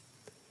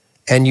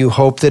 And you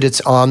hope that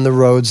it's on the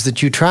roads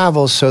that you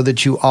travel so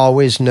that you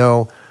always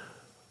know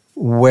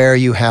where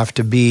you have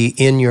to be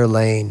in your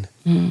lane.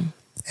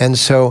 And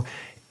so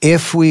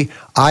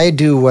I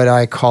do what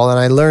I call, and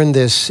I learned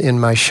this in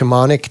my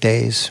shamanic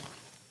days.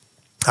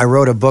 I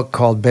wrote a book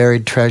called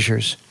Buried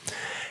Treasures,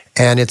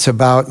 and it's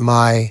about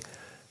my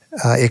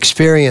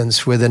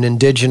experience with an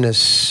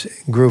indigenous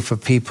group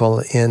of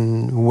people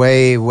in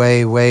way,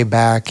 way, way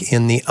back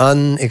in the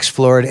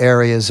unexplored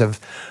areas of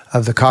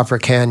the Copper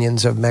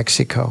Canyons of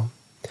Mexico.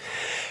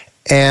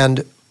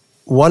 And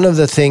one of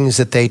the things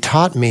that they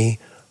taught me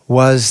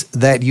was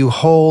that you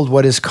hold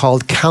what is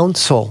called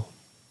counsel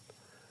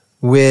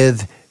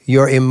with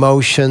your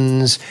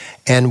emotions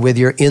and with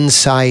your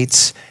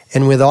insights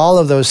and with all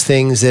of those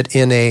things that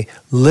in a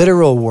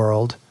literal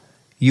world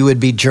you would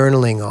be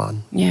journaling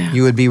on. Yeah.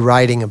 You would be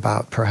writing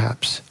about,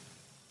 perhaps.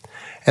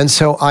 And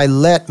so I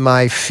let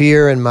my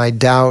fear and my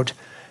doubt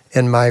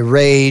and my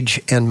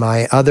rage and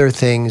my other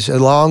things,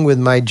 along with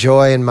my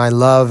joy and my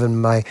love and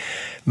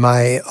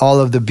my all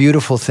of the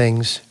beautiful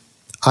things,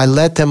 I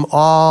let them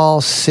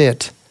all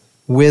sit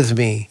with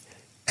me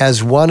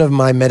as one of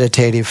my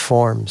meditative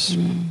forms.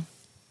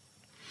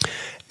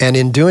 And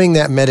in doing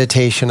that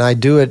meditation, I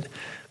do it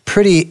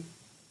pretty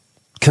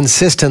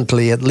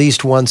consistently, at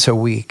least once a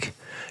week,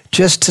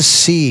 just to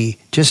see,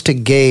 just to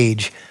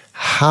gauge,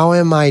 how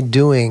am I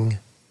doing?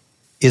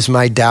 Is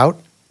my doubt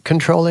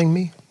controlling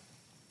me?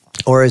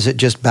 Or is it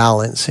just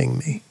balancing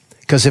me?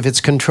 Because if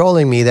it's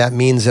controlling me, that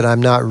means that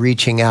I'm not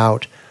reaching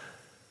out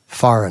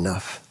far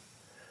enough.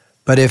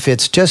 But if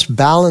it's just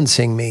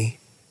balancing me,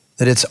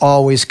 that it's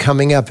always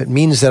coming up, it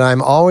means that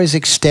I'm always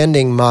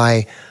extending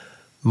my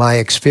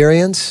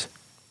experience.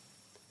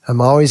 I'm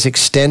always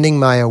extending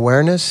my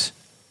awareness,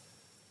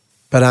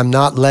 but I'm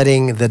not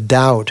letting the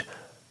doubt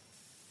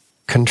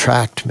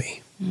contract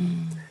me.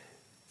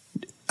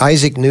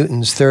 Isaac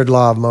Newton's third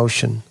law of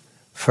motion,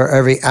 for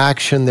every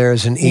action there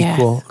is an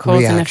equal cause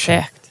reaction,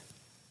 and effect,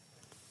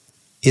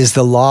 is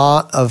the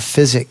law of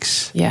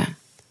physics. Yeah.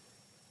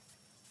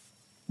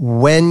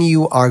 When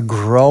you are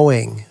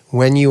growing,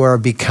 when you are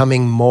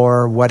becoming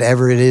more,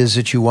 whatever it is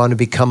that you want to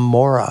become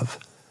more of,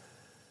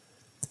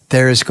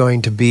 there is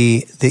going to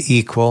be the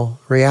equal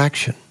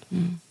reaction.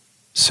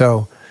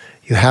 So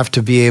you have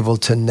to be able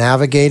to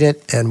navigate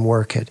it and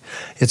work it.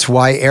 It's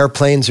why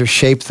airplanes are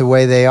shaped the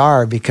way they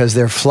are, because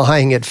they're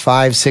flying at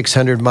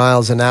 500-600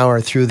 miles an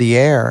hour through the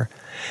air.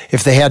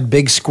 If they had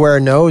big square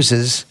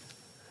noses,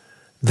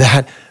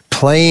 that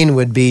plane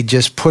would be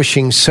just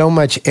pushing so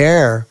much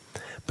air,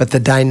 but the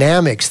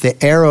dynamics, the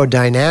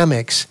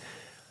aerodynamics,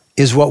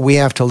 is what we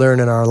have to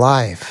learn in our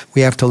life.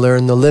 We have to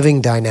learn the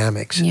living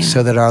dynamics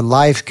so that our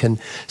life can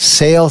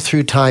sail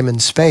through time and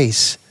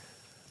space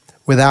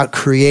without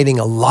creating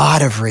a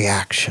lot of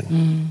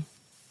reaction.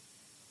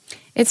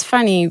 It's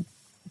funny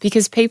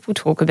because people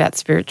talk about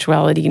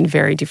spirituality in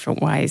very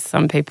different ways.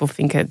 Some people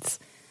think it's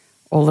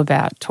all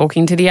about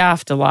talking to the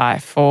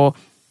afterlife, or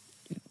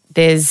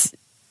there's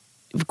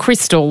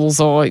crystals,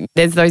 or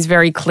there's those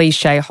very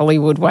cliche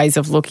Hollywood ways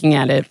of looking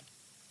at it.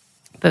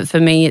 But for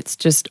me, it's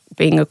just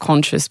being a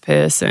conscious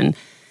person.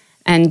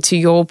 And to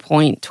your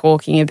point,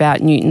 talking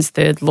about Newton's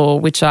third law,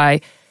 which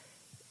I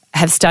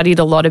have studied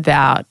a lot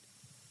about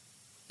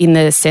in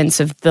the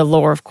sense of the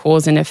law of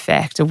cause and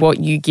effect, of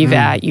what you give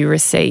out, you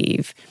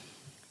receive.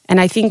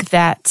 And I think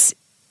that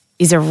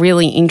is a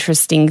really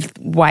interesting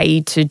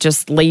way to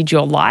just lead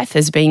your life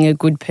as being a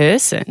good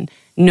person,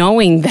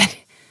 knowing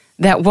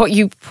that what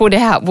you put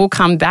out will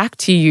come back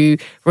to you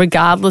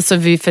regardless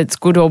of if it's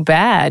good or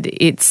bad.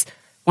 It's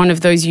one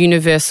of those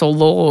universal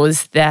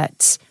laws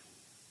that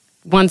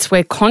once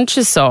we're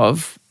conscious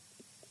of,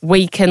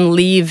 we can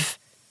live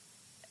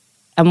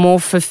a more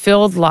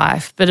fulfilled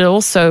life, but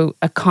also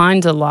a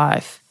kinder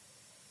life,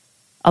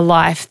 a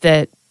life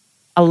that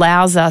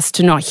allows us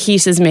to not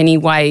hit as many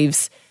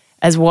waves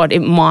as what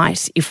it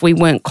might if we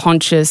weren't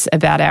conscious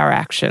about our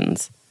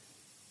actions.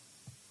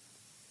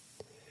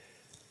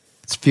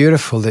 It's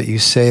beautiful that you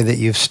say that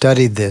you've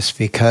studied this,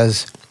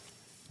 because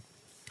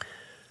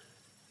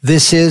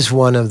this is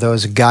one of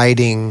those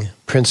guiding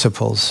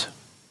principles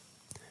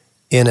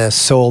in a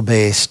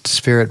soul-based,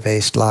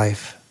 spirit-based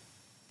life.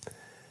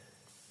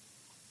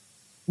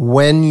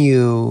 When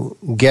you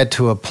get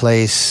to a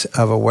place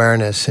of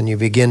awareness and you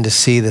begin to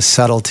see the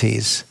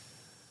subtleties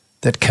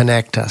that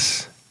connect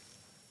us,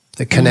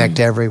 that connect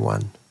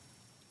everyone,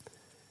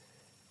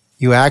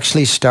 you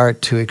actually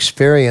start to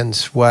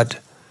experience what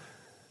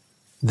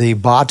the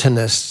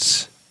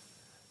botanists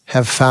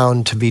have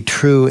found to be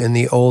true in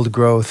the old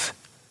growth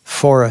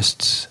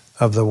forests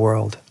of the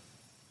world.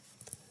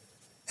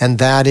 And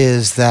that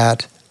is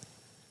that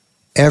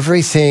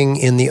everything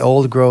in the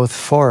old growth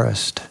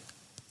forest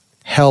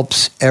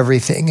helps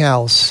everything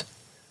else.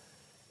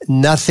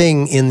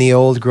 Nothing in the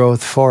old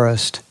growth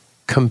forest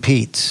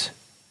competes.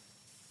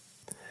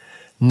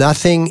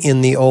 Nothing in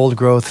the old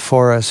growth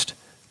forest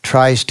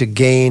tries to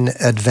gain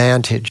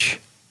advantage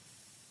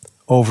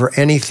over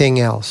anything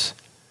else,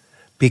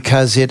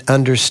 because it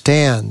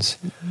understands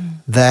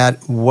that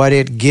what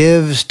it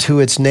gives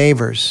to its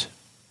neighbors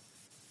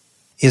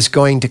is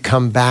going to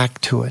come back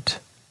to it.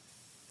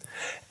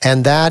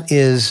 And that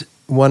is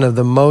one of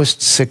the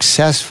most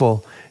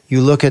successful. You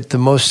look at the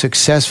most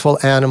successful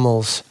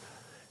animals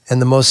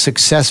and the most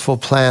successful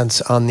plants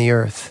on the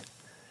earth,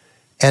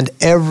 and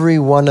every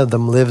one of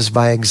them lives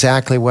by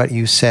exactly what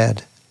you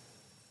said.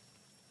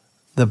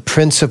 The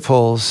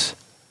principles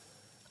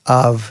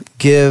of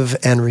give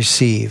and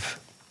receive.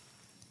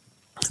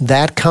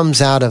 That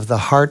comes out of the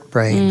heart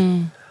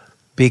brain,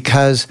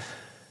 because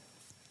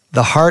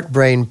the heart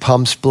brain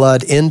pumps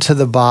blood into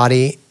the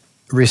body,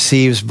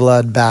 receives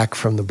blood back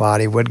from the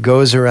body. What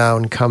goes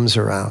around comes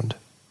around.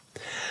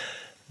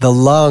 The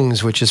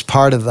lungs, which is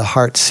part of the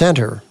heart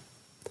center,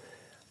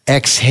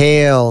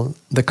 exhale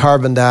the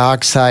carbon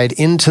dioxide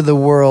into the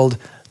world.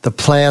 The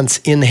plants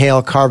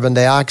inhale carbon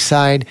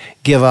dioxide,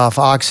 give off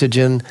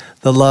oxygen.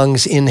 The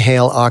lungs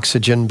inhale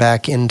oxygen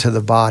back into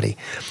the body.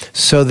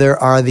 So there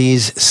are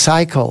these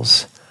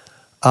cycles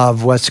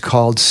of what's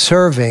called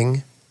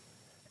serving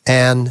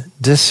and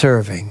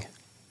deserving.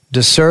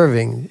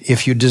 Deserving,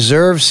 if you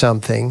deserve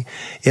something,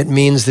 it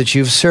means that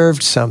you've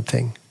served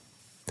something.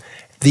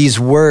 These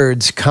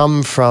words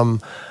come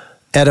from,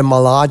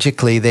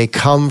 etymologically, they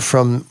come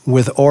from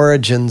with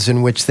origins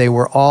in which they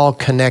were all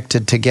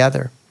connected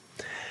together.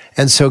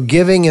 And so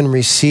giving and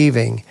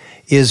receiving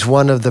is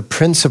one of the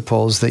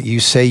principles that you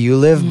say you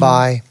live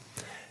by,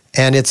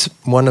 and it's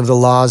one of the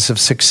laws of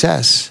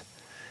success.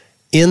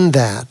 In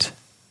that,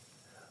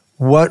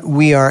 what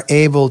we are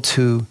able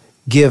to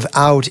give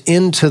out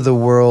into the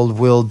world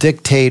will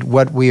dictate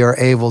what we are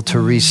able to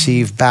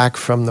receive back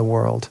from the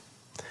world.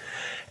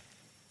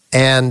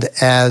 And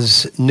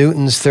as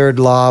Newton's third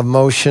law of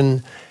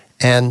motion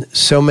and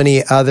so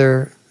many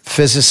other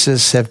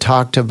physicists have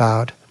talked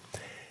about,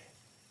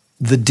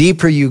 the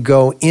deeper you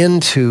go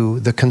into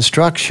the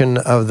construction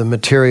of the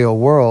material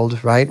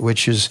world, right,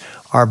 which is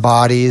our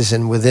bodies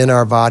and within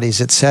our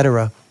bodies,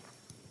 etc.,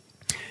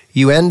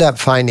 you end up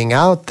finding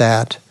out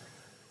that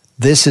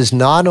this is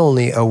not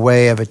only a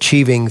way of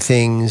achieving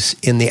things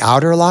in the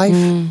outer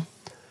life,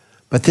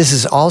 but this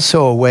is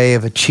also a way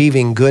of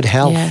achieving good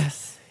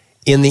health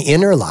in the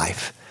inner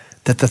life.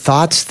 That the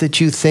thoughts that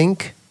you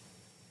think,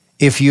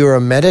 if you're a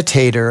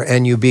meditator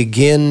and you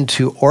begin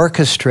to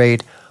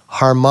orchestrate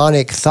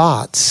harmonic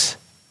thoughts,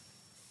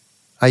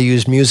 I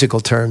use musical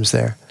terms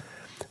there,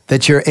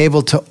 that you're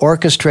able to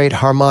orchestrate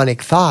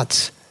harmonic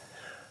thoughts,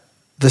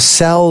 the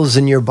cells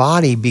in your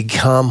body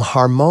become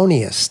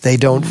harmonious. They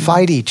don't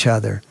fight each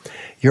other.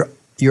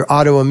 your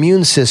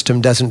autoimmune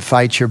system doesn't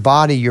fight your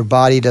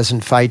body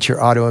doesn't fight your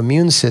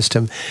autoimmune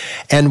system.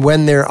 And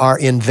when there are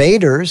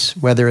invaders,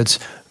 whether it's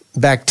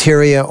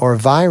bacteria or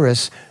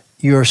virus,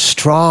 you're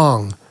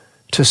strong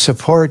to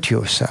support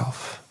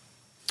yourself.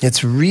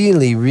 It's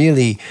really,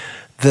 really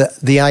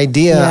the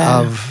idea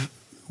of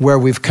where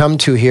we've come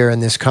to here in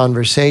this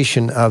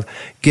conversation of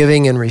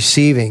giving and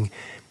receiving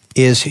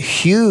is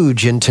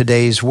huge in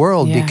today's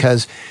world,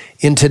 because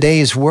in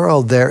today's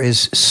world there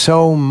is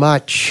so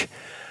much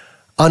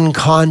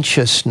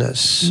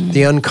unconsciousness,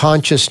 the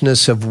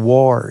unconsciousness of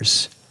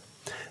wars,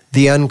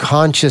 the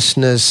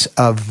unconsciousness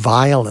of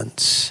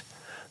violence,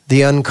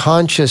 the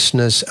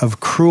unconsciousness of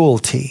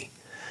cruelty,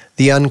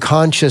 the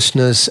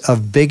unconsciousness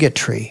of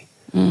bigotry,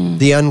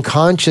 the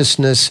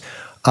unconsciousness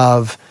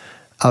of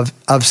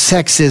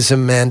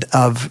sexism and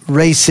of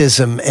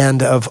racism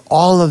and of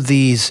all of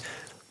these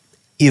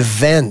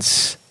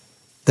events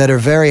that are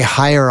very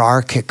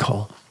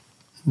hierarchical,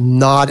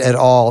 not at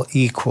all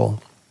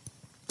equal,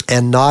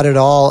 and not at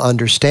all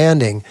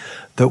understanding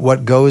that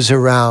what goes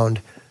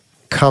around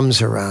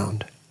comes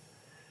around.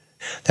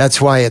 That's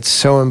why it's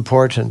so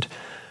important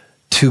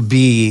to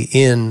be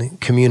in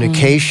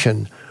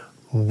communication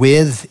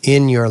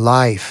within your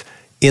life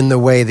in the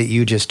way that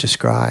you just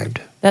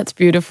described. That's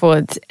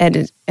beautiful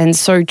and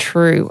so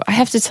true. I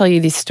have to tell you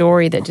this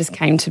story that just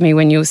came to me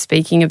when you were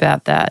speaking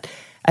about that,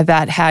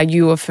 about how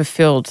you were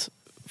fulfilled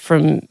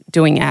from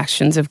doing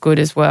actions of good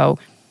as well.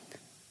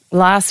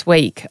 Last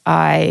week,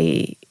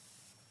 I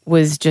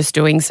was just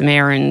doing some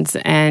errands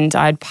and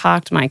I'd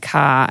parked my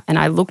car and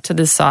I looked to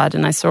the side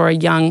and I saw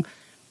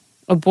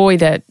a boy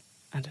that,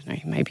 I don't know,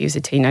 maybe he was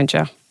a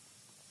teenager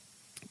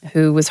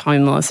who was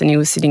homeless and he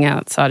was sitting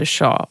outside a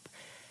shop.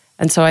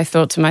 And so I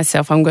thought to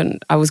myself,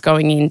 I was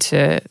going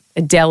into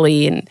a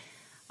deli and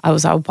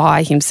I'll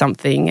buy him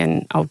something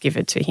and I'll give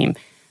it to him.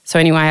 So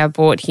anyway, I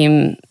bought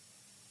him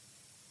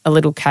a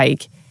little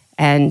cake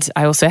and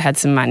I also had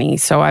some money.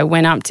 So I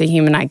went up to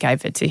him and I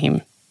gave it to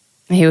him.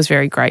 And he was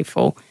very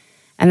grateful.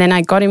 And then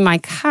I got in my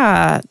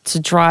car to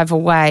drive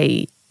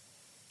away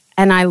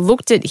and I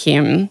looked at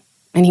him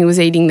and he was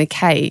eating the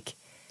cake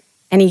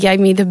and he gave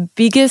me the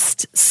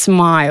biggest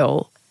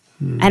smile.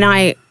 And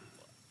I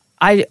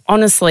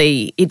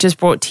honestly, it just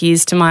brought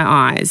tears to my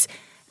eyes.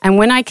 And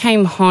when I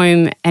came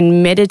home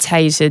and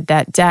meditated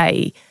that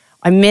day,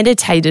 I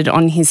meditated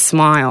on his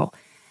smile.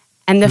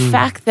 And the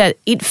fact that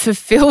it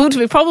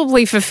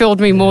probably fulfilled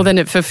me more than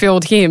it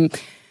fulfilled him.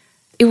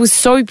 It was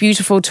so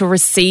beautiful to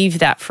receive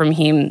that from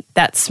him,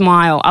 that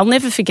smile. I'll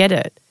never forget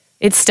it.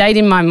 It stayed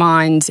in my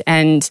mind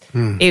and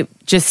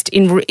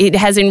it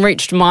has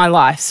enriched my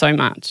life so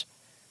much.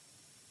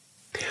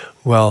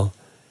 Well,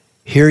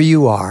 here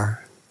you are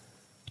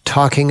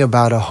talking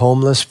about a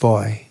homeless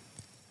boy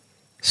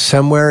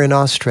somewhere in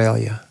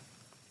Australia.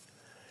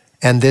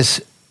 And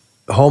this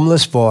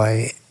homeless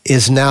boy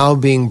is now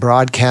being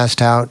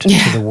broadcast out to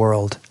the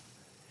world.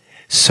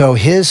 So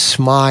his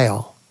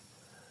smile,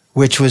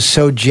 which was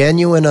so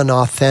genuine and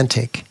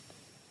authentic,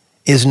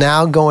 is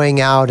now going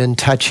out and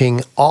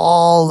touching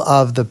all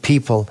of the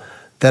people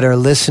that are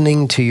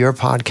listening to your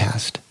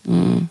podcast.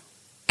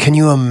 Can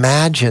you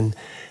imagine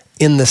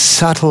in the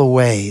subtle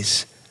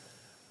ways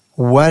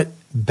what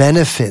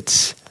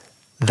benefits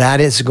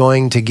that is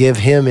going to give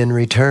him in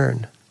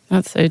return?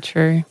 That's so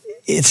true.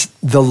 It's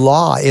the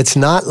law. It's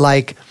not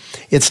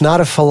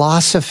a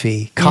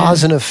philosophy.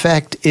 Cause and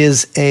effect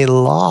is a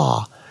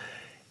law.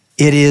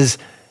 It is,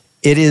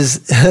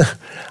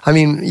 I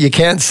mean, you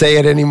can't say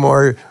it any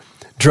more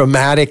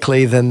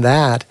dramatically than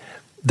that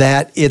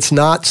it's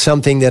not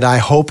something that I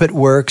hope it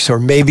works or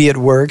maybe it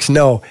works.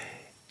 No,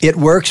 it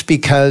works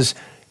because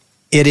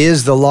it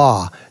is the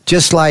law.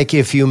 Just like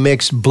if you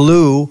mix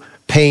blue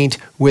paint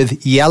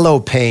with yellow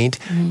paint,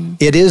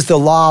 it is the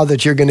law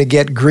that you're going to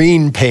get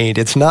green paint.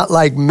 It's not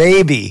like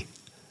maybe.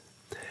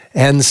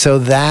 And so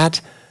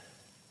that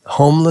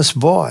homeless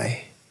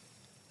boy,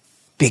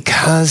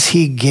 because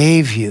he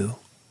gave you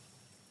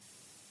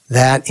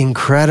that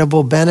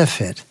incredible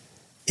benefit,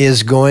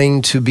 is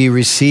going to be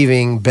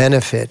receiving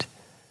benefit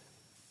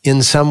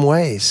in some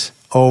ways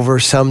over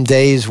some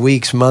days,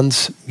 weeks,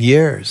 months,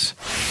 years.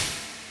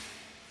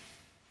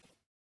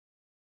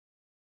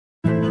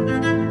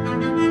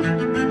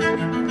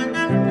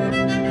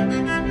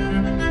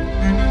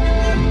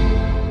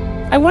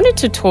 I wanted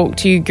to talk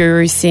to you,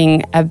 Guru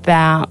Singh,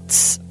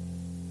 about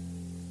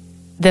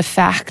the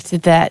fact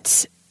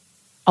that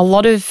a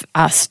lot of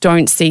us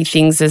don't see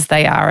things as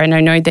they are. And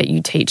I know that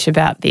you teach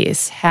about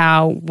this,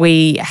 how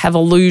we have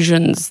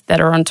illusions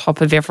that are on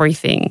top of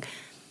everything.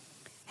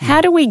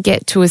 How do we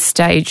get to a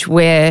stage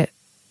where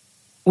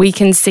we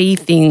can see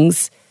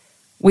things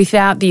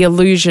without the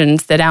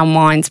illusions that our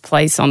minds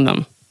place on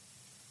them?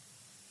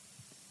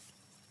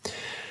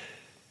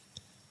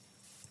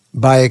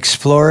 By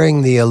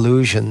exploring the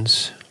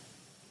illusions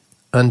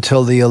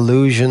until the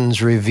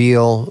illusions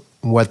reveal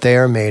what they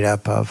are made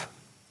up of.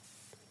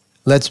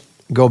 Let's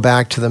go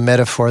back to the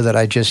metaphor that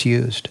I just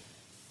used.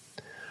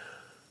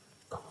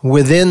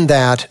 Within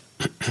that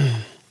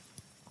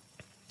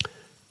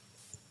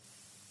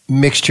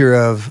mixture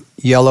of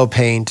yellow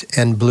paint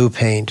and blue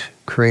paint,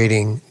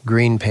 creating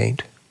green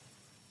paint.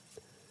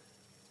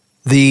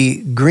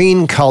 The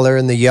green color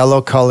and the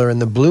yellow color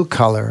and the blue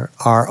color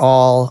are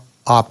all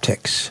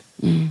optics.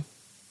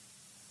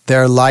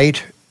 They're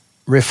light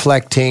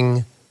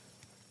reflecting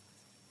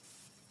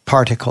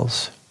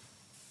particles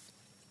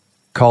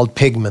called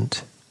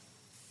pigment.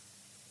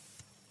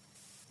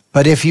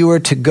 But if you were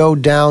to go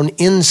down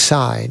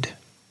inside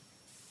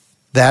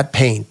that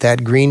paint,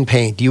 that green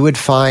paint, you would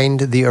find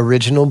the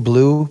original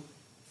blue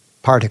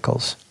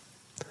particles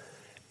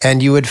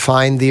and you would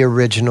find the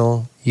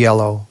original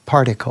yellow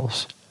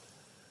particles.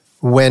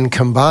 When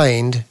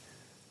combined,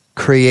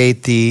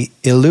 create the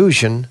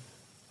illusion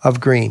of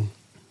green.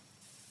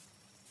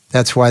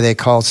 That's why they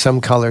call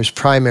some colors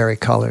primary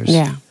colors.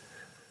 Yeah.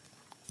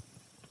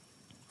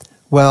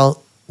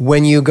 Well,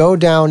 when you go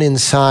down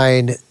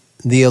inside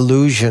the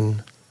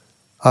illusion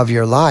of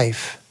your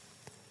life,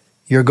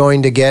 you're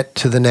going to get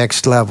to the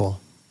next level,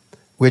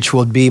 which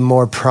will be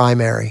more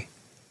primary.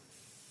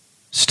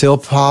 Still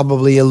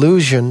probably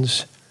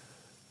illusions,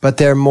 but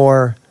they're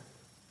more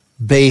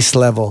base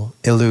level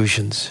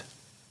illusions.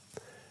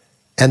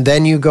 And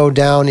then you go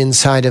down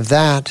inside of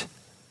that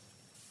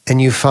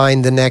and you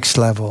find the next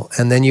level.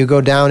 And then you go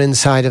down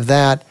inside of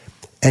that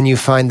and you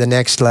find the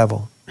next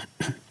level.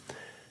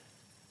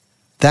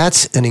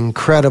 That's an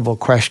incredible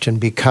question,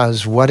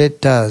 because what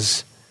it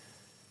does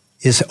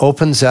is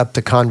opens up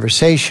the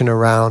conversation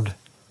around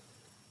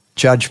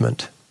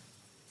judgment.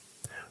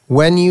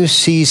 When you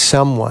see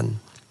someone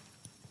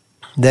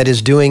that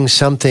is doing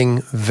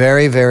something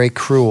very, very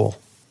cruel,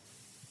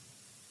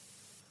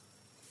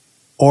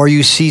 or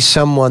you see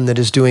someone that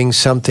is doing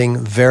something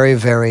very,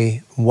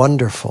 very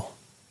wonderful,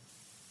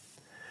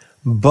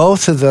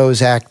 both of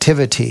those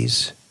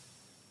activities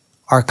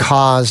are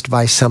caused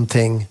by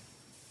something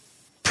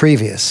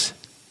previous.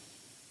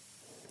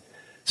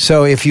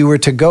 So if you were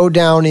to go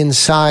down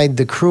inside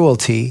the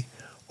cruelty,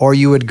 or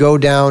you would go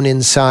down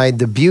inside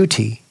the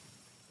beauty,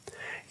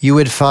 you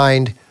would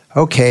find,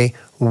 okay,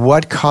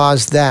 what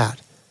caused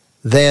that?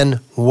 Then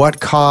what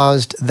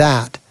caused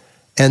that?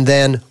 And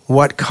then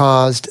what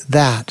caused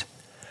that?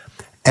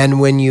 And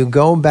when you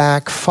go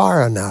back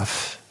far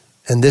enough,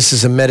 and this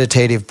is a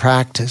meditative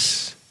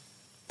practice,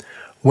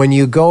 when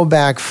you go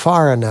back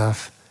far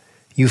enough,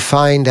 you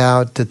find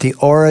out that the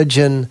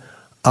origin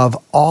of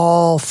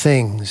all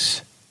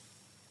things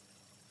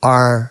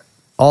are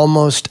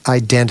almost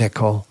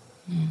identical,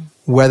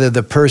 whether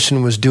the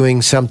person was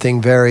doing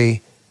something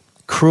very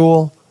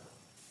cruel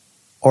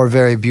or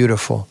very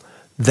beautiful.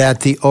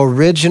 That the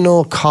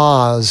original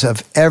cause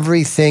of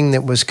everything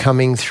that was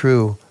coming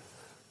through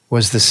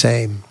was the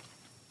same.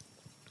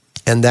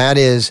 And that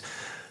is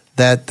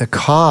that the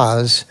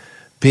cause,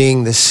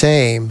 being the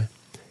same,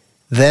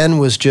 then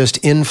was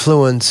just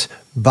influenced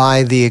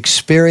by the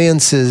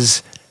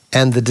experiences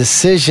and the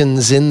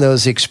decisions in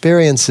those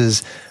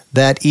experiences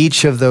that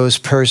each of those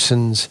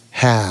persons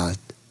had.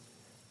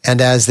 And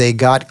as they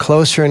got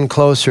closer and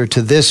closer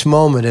to this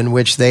moment in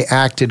which they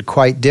acted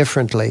quite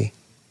differently,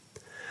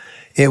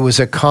 it was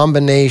a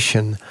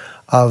combination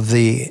of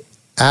the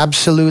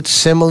absolute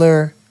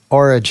similar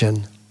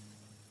origin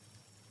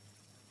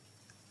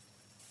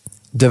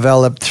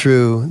developed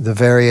through the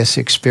various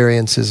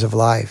experiences of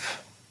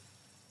life.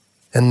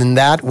 And in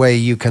that way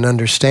you can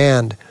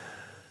understand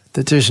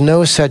that there's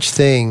no such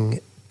thing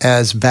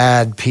as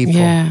bad people.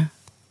 Yeah.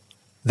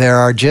 There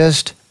are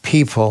just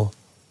people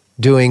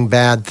doing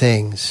bad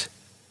things.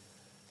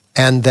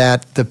 And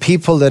that the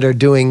people that are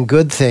doing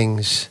good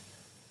things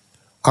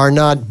are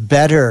not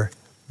better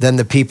than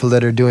the people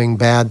that are doing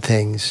bad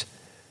things.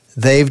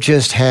 They've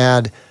just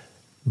had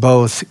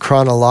both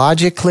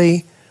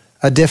chronologically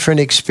a different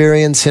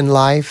experience in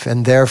life,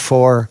 and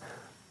therefore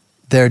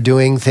they're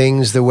doing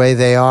things the way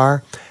they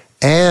are.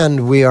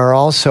 And we are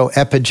also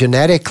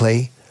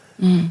epigenetically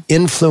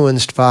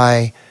influenced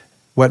by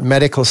what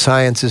medical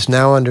science is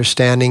now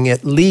understanding,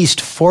 at least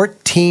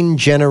 14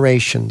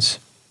 generations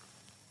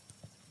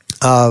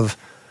of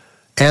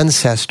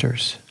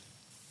ancestors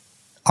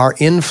are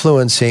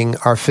influencing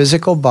our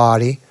physical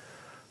body,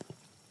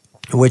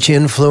 which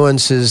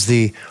influences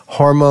the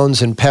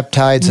hormones and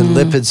peptides and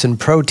lipids and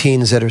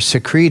proteins that are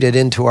secreted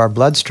into our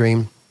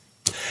bloodstream.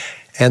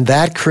 And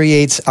that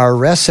creates our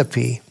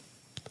recipe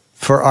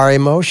for our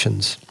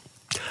emotions.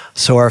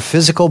 So our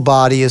physical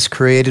body is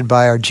created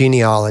by our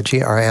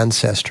genealogy, our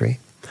ancestry.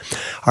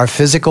 Our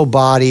physical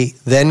body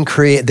then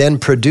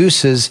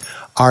produces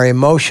our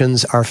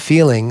emotions, our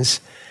feelings,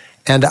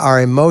 and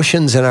our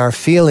emotions and our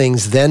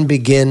feelings then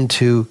begin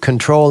to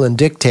control and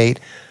dictate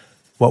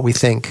what we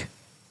think.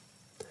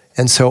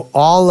 And so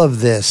all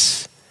of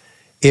this,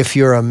 if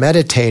you're a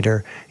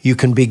meditator, you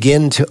can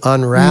begin to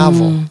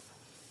unravel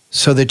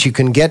so that you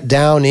can get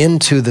down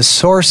into the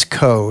source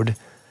code.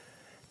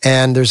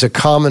 And there's a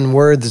common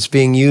word that's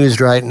being used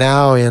right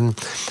now in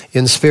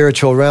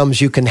spiritual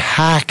realms. You can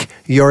hack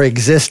your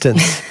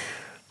existence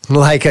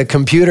like a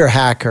computer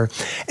hacker,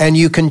 and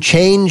you can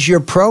change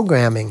your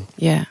programming.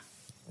 Yeah.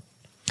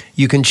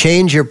 You can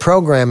change your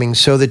programming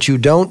so that you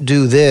don't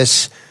do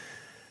this,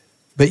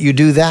 but you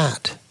do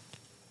that.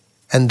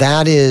 And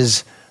that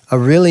is a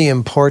really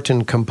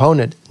important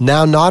component.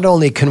 Now, not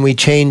only can we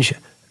change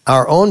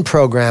our own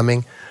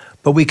programming,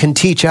 but we can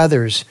teach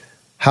others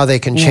how they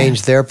can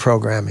change their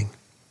programming.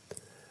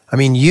 I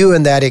mean, you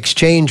in that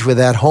exchange with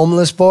that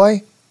homeless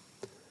boy,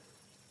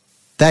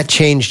 that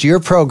changed your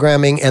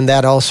programming, and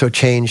that also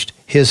changed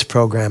his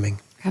programming.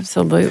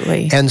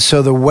 Absolutely. And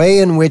so the way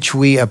in which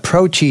we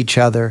approach each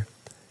other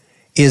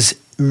is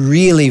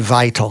really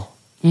vital.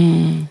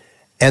 And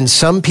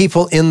some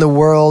people in the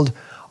world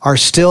are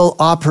still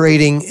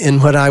operating in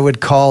what I would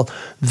call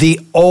the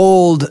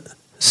old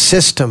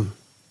system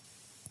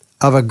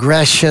of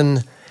aggression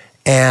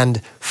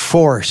and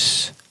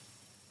force.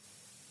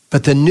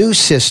 But the new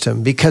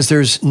system, because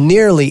there's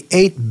nearly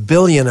 8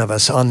 billion of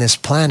us on this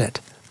planet,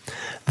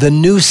 the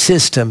new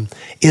system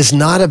is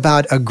not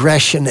about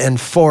aggression and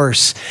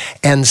force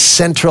and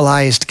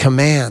centralized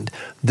command.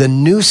 The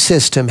new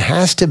system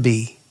has to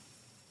be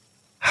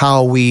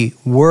how we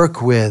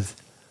work with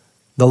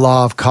the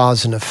law of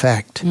cause and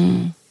effect.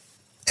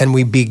 And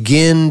we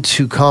begin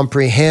to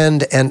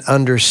comprehend and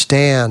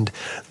understand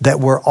that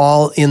we're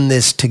all in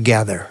this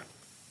together.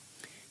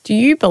 Do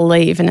you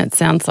believe, and it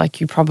sounds like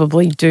you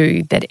probably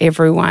do, that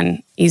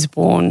everyone is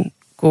born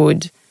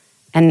good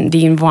and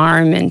the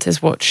environment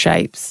is what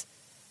shapes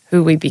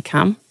who we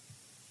become?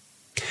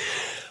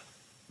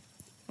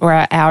 Or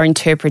our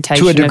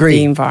interpretation of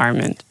the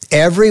environment?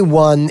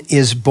 Everyone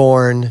is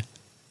born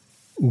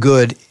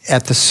good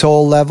at the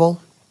soul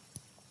level.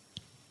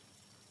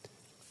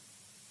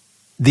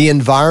 The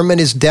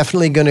environment is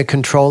definitely going to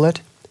control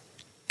it.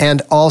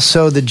 And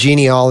also the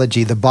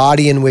genealogy, the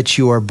body in which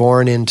you are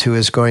born into,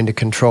 is going to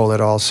control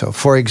it also.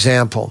 For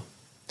example,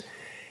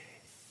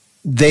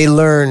 they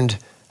learned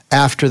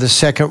after the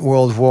Second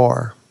World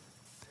War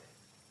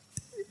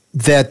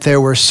that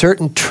there were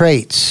certain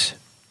traits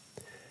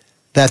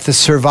that the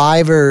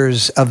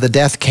survivors of the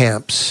death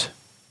camps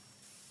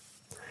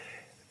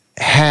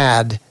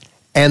had,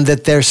 and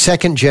that their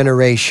second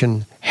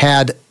generation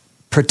had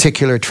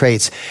particular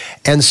traits.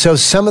 And so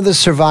some of the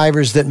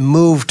survivors that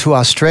moved to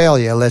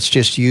Australia, let's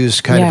just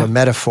use kind of a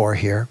metaphor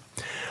here,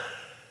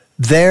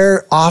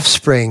 their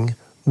offspring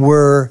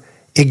were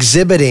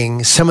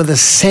exhibiting some of the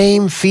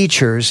same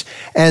features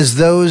as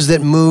those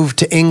that moved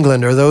to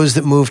England or those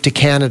that moved to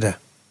Canada.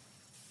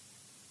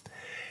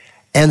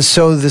 And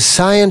so the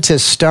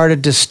scientists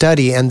started to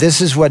study, and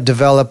this is what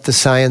developed the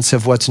science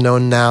of what's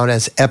known now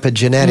as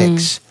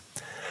epigenetics,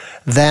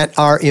 that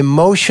our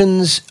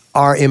emotions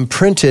are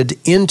imprinted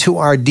into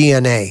our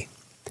DNA.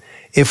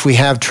 If we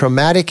have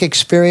traumatic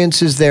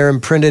experiences, they're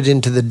imprinted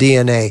into the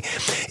DNA.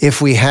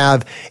 If we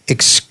have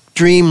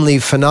extremely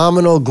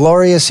phenomenal,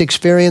 glorious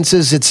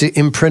experiences, it's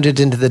imprinted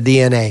into the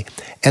DNA.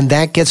 And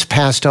that gets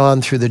passed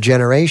on through the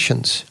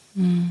generations.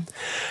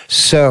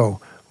 So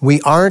we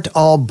aren't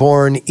all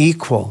born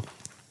equal,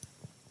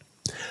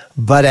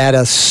 but at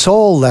a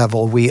soul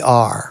level we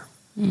are.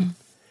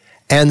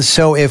 And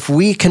so if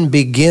we can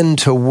begin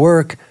to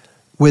work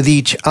with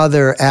each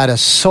other at a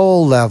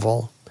soul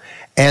level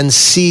and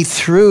see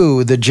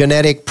through the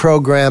genetic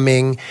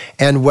programming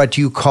and what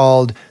you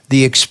called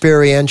the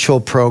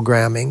experiential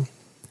programming,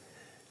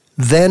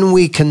 then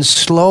we can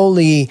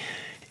slowly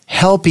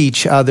help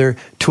each other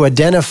to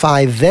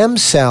identify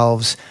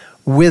themselves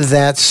with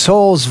that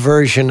soul's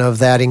version of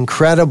that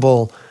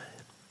incredible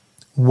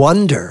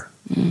wonder,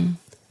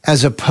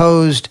 as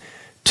opposed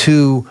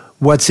to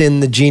what's in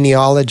the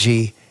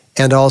genealogy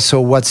and also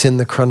what's in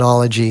the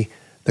chronology,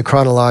 the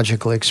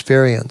chronological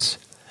experience.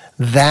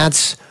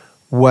 That's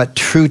what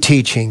true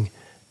teaching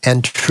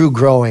and true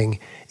growing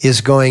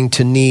is going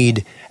to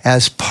need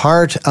as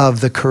part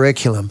of the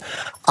curriculum.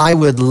 I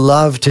would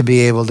love to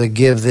be able to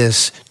give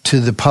this to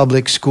the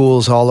public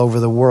schools all over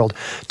the world,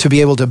 to be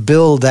able to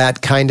build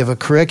that kind of a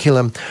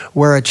curriculum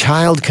where a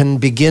child can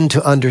begin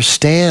to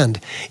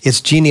understand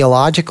its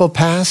genealogical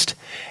past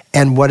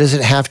and what does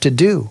it have to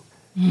do.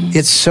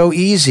 It's so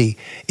easy.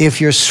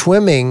 If you're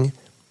swimming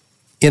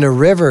in a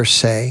river,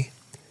 say,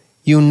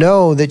 you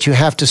know that you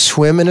have to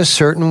swim in a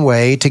certain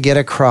way to get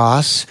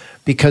across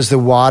because the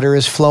water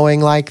is flowing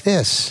like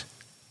this.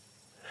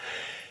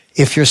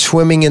 If you're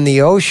swimming in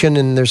the ocean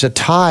and there's a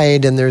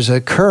tide and there's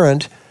a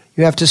current,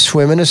 you have to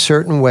swim in a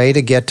certain way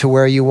to get to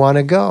where you want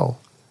to go.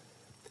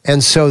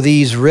 And so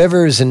these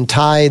rivers and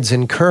tides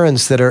and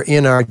currents that are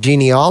in our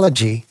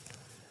genealogy,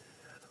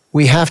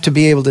 we have to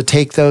be able to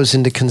take those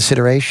into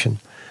consideration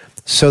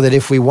so that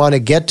if we want to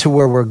get to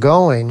where we're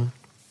going,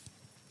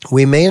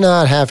 we may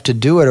not have to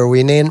do it, or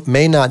we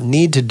may not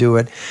need to do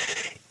it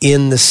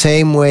in the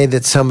same way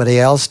that somebody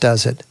else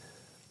does it.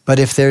 But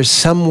if there's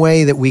some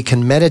way that we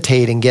can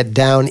meditate and get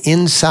down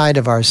inside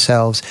of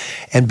ourselves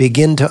and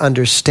begin to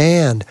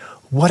understand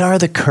what are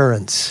the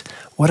currents,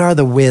 what are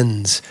the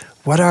winds,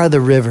 what are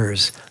the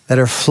rivers that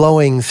are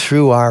flowing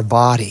through our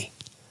body,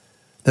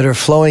 that are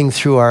flowing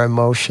through our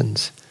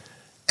emotions,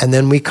 and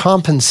then we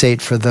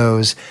compensate for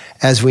those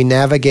as we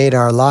navigate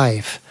our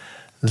life,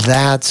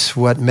 that's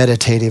what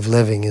meditative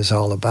living is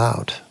all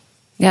about.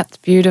 That's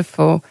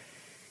beautiful.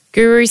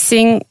 Guru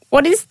Singh,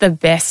 what is the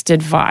best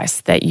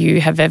advice that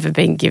you have ever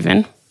been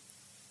given?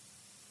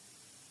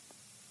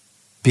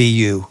 be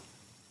you.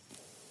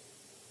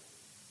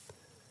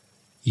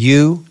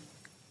 You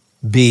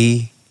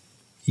be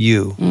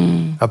you.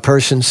 A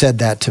person said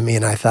that to me,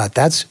 and I thought,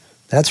 that's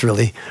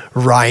really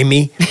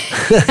rhymey.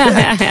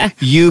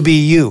 You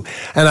be you.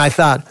 And I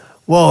thought,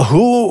 well,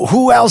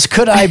 who else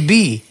could I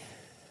be?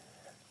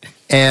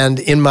 And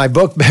in my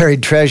book,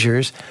 Buried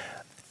Treasures,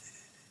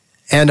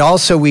 and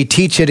also we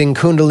teach it in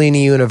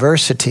Kundalini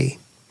University,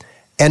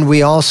 and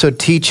we also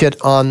teach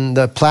it on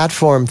the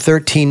platform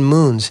 13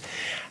 Moons,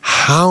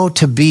 how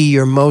to be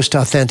your most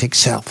authentic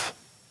self.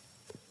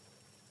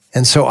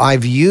 And so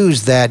I've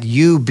used that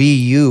you be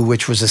you,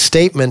 which was a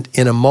statement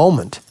in a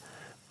moment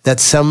that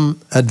some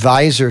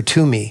advisor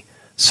to me,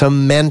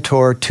 some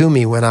mentor to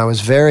me when I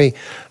was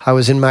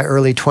in my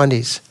early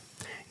 20s.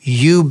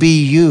 You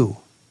be you.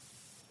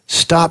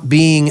 Stop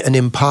being an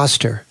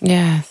imposter.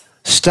 Yes.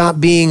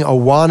 Stop being a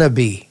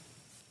wannabe.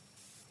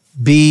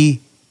 Be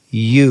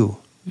you.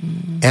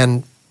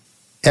 And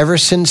ever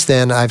since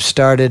then, I've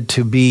started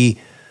to be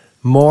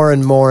more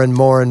and more and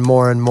more and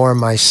more and more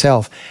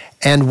myself.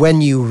 And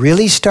when you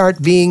really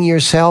start being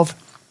yourself,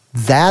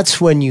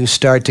 that's when you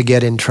start to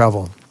get in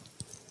trouble.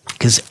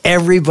 Because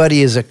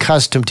everybody is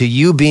accustomed to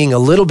you being a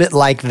little bit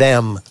like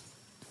them.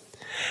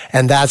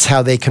 And that's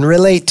how they can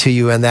relate to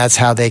you, and that's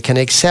how they can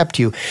accept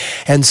you.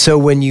 And so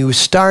when you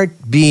start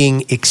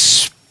being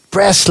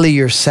expressly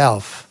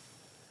yourself,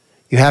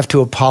 you have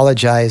to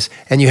apologize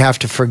and you have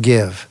to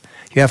forgive.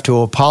 You have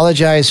to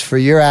apologize for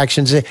your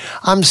actions. Say,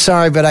 I'm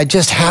sorry, but I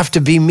just have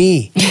to be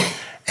me.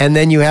 And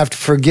then you have to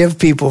forgive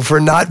people for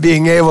not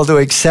being able to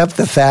accept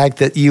the fact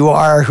that you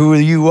are who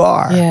you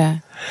are. Yeah.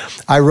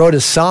 I wrote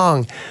a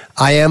song,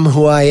 I am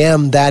who I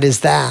am, that is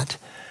that.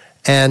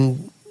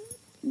 And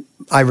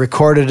I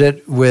recorded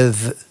it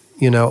with,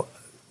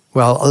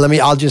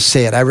 I'll just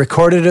say it. I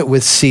recorded it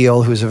with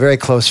Seal, who's a very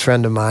close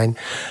friend of mine,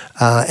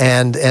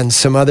 and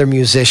some other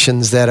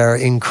musicians that are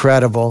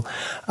incredible,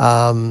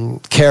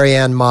 Carrie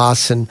Ann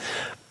Moss and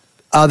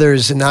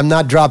others. And I'm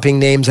not dropping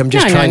names. I'm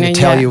just trying to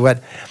tell you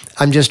what.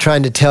 I'm just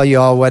trying to tell you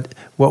all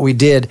what we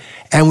did.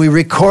 And we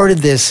recorded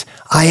this,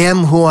 I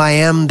am who I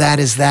am, that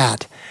is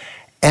that.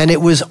 And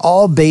it was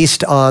all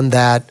based on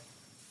that,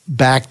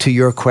 back to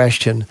your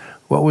question,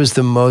 what was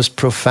the most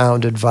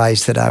profound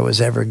advice that I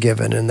was ever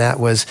given? And that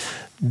was,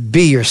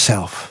 be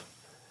yourself.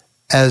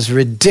 As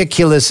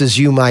ridiculous as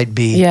you might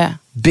be,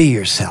 be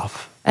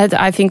yourself.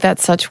 I think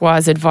that's such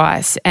wise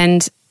advice.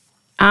 And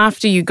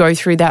after you go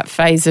through that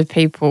phase of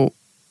people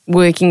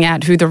working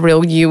out who the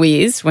real you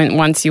is,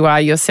 once you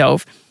are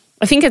yourself,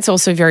 I think it's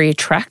also very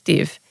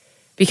attractive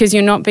because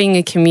you're not being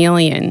a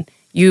chameleon,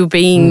 you're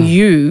being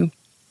you.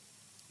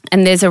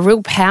 And there's a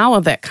real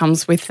power that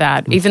comes with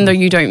that, even though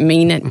you don't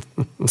mean it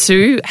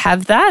to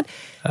have that,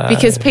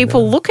 because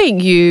people look at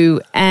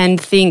you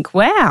and think,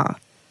 wow,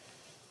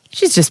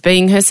 she's just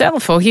being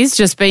herself, or he's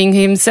just being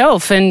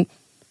himself. And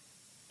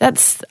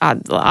that's,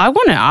 I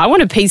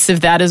want a piece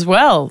of that as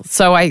well.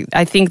 So I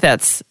think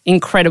that's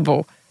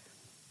incredible.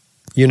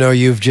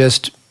 You've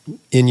just,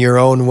 in your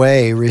own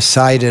way,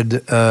 recited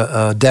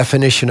a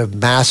definition of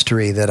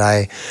mastery that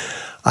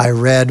I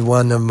read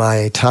one of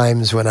my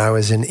times when I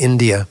was in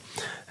India.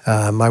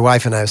 My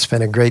wife and I have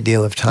spent a great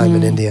deal of time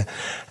in India.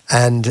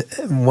 And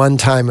one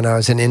time when I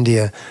was in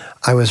India,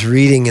 I was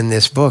reading in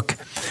this book,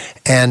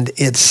 and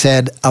it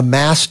said, a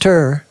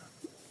master,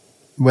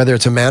 whether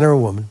it's a man or a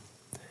woman,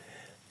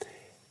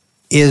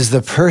 is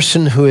the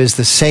person who is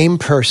the same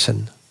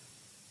person,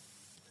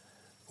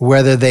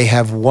 whether they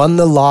have won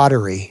the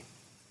lottery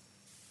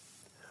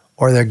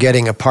or they're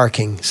getting a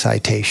parking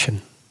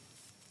citation,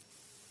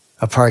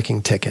 a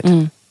parking ticket.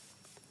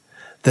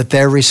 That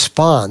their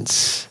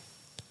response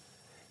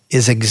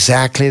is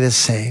exactly the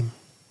same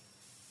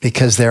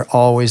because they're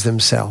always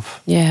themselves.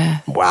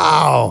 Yeah.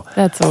 Wow.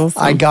 That's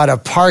awesome. I got a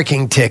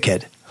parking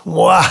ticket.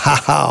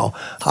 Wow.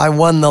 I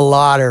won the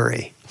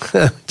lottery.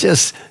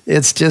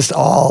 It's just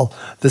all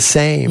the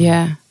same.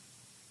 Yeah.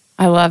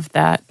 I love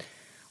that.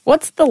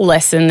 What's the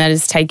lesson that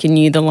has taken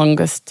you the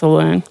longest to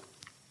learn?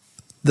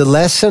 The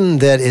lesson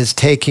that is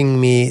taking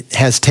me,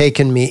 because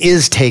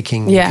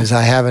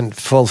I haven't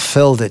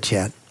fulfilled it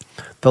yet.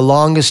 The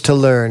longest to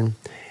learn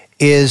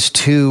is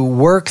to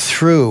work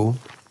through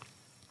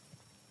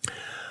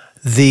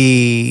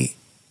the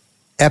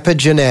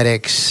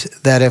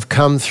epigenetics that have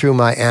come through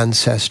my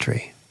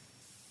ancestry.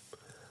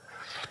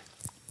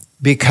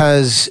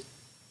 Because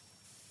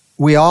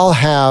we all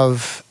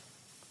have,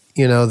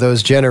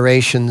 those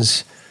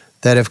generations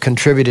that have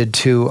contributed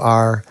to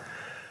our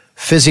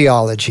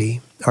physiology,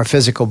 our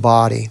physical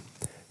body.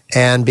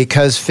 And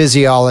because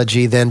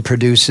physiology then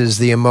produces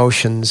the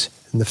emotions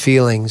and the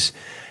feelings,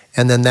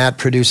 and then that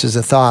produces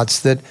the thoughts,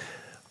 that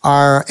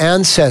our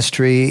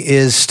ancestry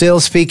is still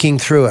speaking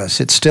through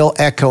us. It's still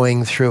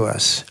echoing through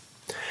us.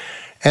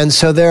 And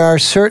so there are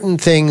certain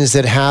things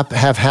that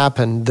have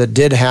happened, that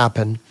did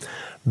happen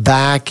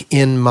back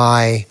in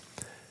my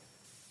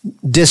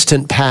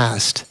distant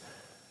past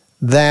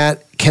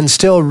that can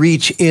still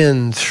reach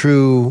in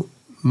through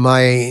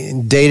my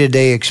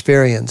day-to-day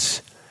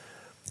experience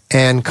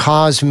and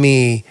cause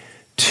me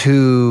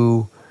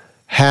to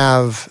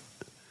have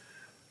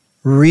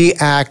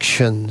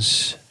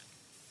reactions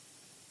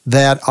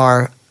that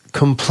are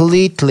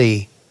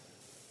completely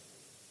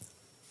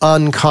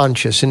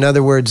unconscious. In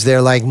other words,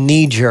 they're like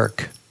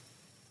knee-jerk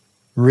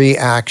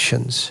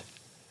reactions.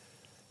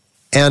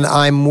 And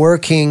I'm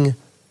working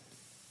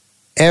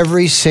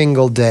every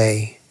single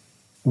day,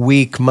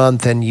 week,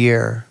 month, and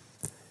year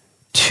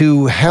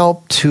to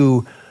help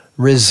to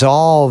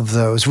resolve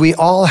those. We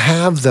all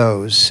have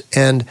those,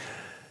 and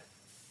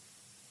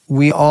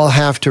we all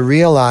have to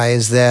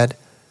realize that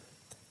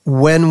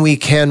when we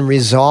can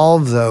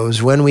resolve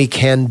those, when we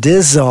can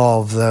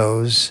dissolve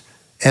those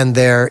and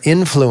their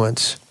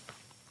influence,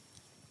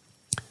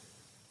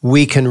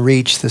 we can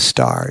reach the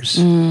stars.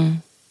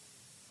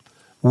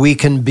 We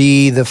can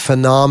be the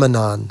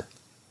phenomenon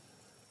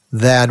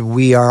that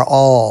we are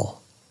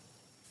all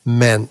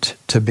meant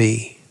to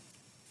be.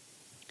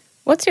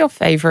 What's your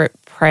favorite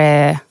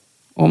prayer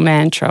or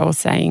mantra or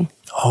saying?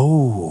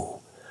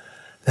 Oh,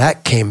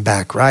 that came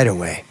back right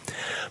away.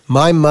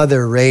 My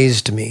mother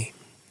raised me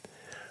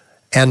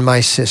and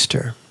my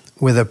sister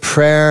with a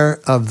prayer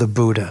of the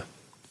Buddha.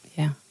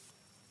 Yeah.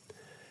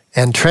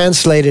 And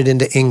translated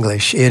into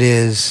English, it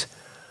is,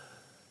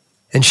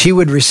 and she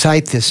would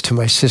recite this to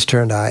my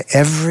sister and I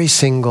every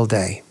single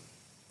day.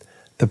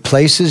 The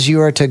places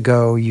you are to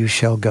go, you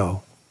shall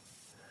go.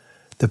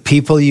 The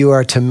people you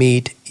are to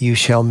meet, you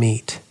shall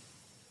meet.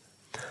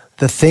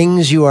 The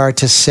things you are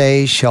to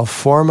say shall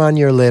form on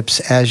your lips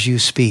as you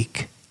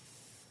speak.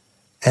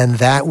 And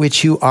that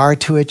which you are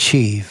to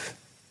achieve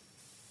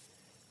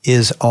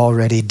is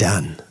already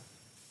done.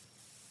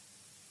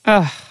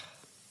 Oh,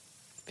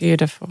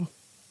 beautiful.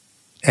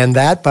 And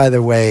that, by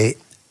the way,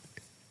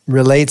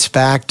 relates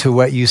back to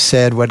what you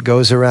said, what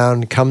goes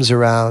around comes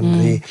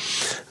around,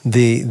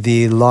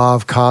 the law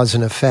of cause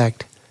and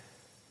effect.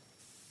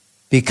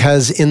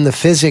 Because in the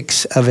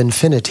physics of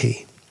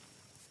infinity,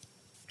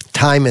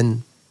 time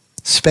and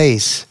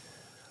space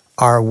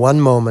are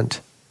one moment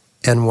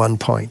and one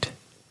point.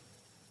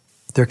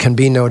 There can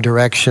be no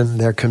direction,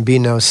 there can be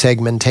no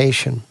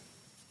segmentation.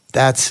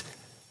 That's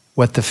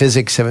what the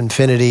physics of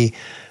infinity,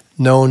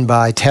 known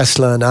by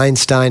Tesla and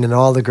Einstein and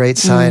all the great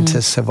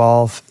scientists have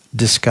all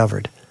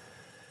discovered.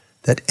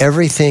 That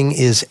everything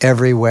is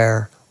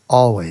everywhere,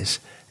 always.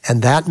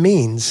 And that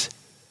means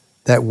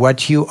that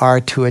what you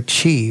are to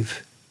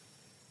achieve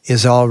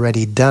is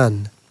already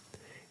done.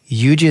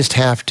 You just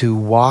have to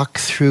walk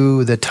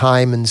through the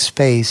time and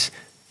space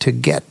to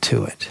get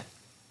to it.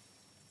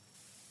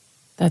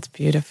 That's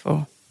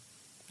beautiful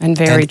and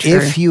very true.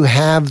 And if you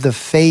have the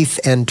faith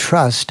and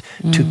trust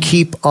to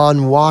keep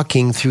on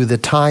walking through the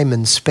time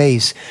and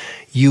space,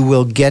 you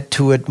will get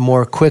to it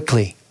more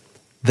quickly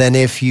than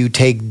if you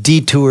take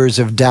detours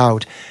of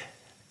doubt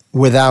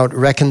without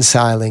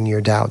reconciling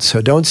your doubt.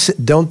 So don't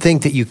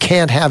think that you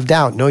can't have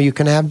doubt. No, you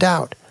can have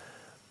doubt.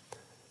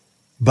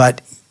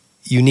 But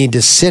you need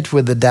to sit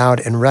with the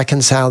doubt and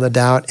reconcile the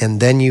doubt, and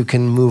then you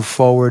can move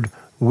forward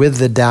with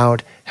the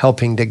doubt,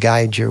 helping to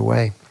guide your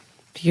way.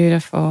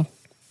 Beautiful.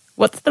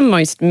 What's the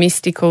most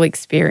mystical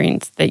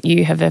experience that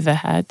you have ever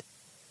had?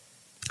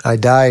 I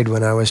died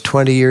when I was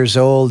 20 years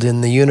old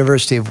in the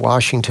University of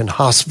Washington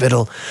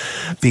Hospital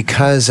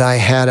because I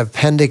had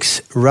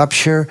appendix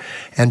rupture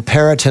and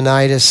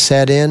peritonitis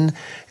set in,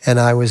 and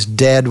I was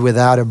dead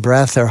without a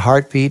breath or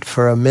heartbeat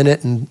for 1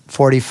 minute and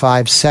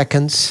 45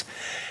 seconds.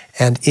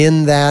 And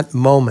in that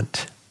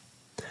moment,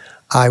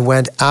 I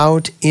went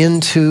out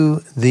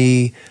into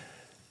the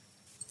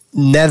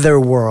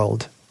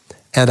netherworld,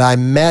 and I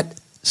met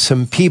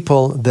some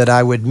people that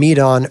I would meet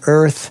on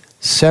Earth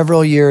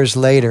several years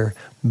later,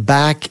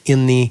 back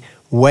in the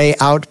way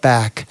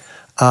outback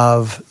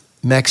of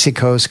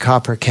Mexico's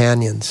Copper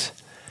Canyons.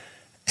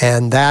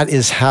 And that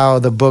is how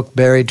the book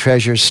Buried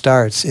Treasures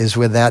starts, is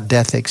with that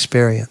death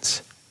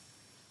experience.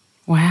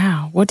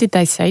 Wow. What did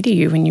they say to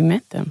you when you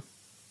met them?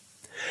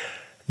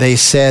 They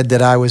said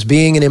that I was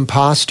being an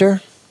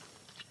imposter,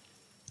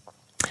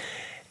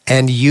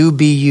 and you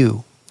be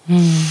you.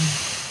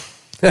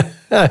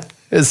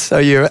 So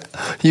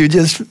you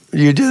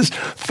just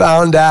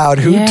found out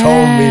who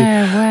told me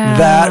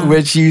that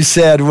which you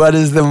said. What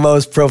is the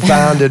most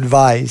profound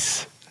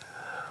advice?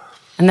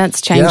 And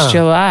that's changed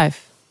your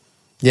life.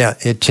 Yeah,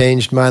 it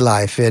changed my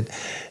life.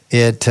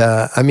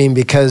 I mean,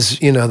 because,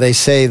 they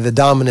say the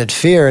dominant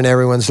fear in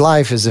everyone's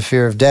life is the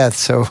fear of death.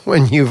 So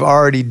when you've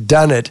already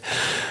done it,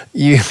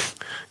 you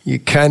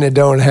kind of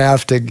don't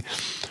have to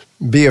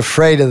be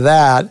afraid of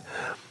that.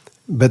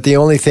 But the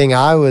only thing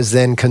I was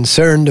then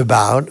concerned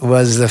about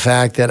was the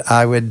fact that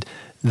I would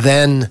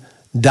then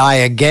die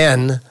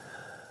again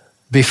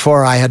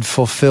before I had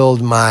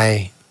fulfilled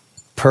my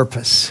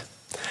purpose.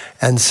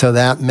 And so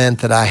that meant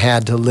that I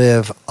had to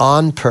live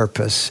on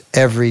purpose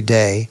every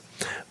day,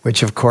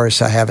 which of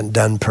course I haven't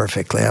done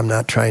perfectly. I'm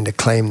not trying to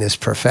claim this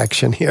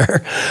perfection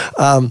here.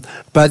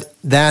 But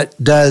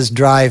that does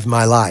drive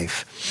my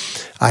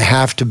life. I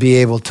have to be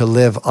able to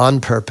live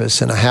on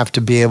purpose, and I have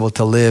to be able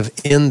to live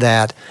in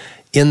that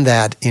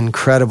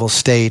incredible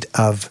state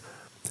of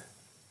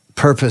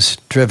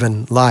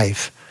purpose-driven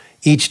life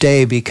each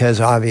day, because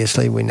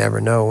obviously we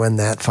never know when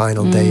that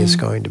final day is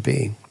going to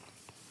be.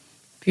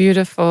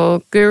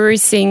 Beautiful. Guru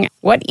Singh,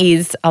 what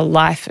is a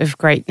life of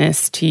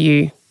greatness to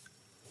you?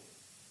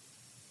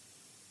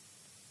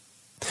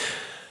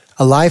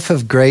 A life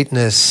of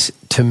greatness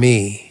to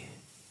me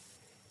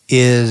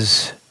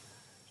is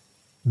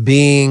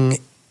being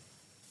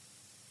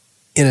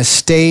in a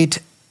state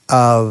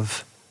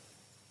of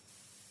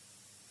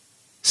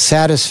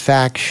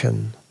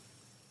satisfaction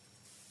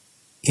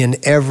in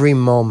every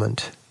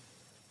moment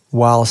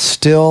while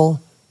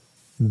still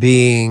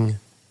being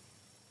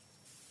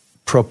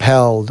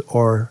propelled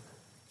or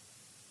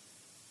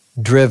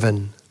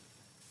driven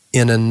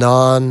in a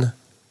non-vehement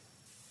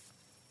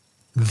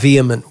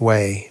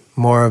way,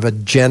 more of a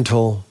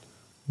gentle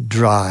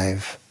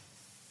drive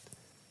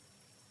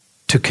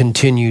to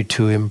continue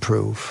to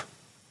improve.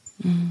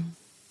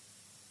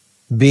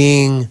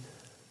 Being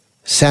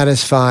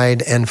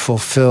satisfied and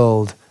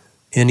fulfilled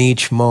in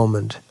each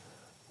moment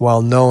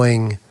while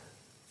knowing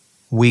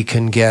we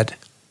can get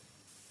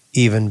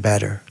even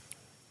better.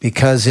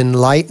 Because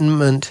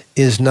enlightenment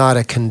is not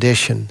a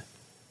condition,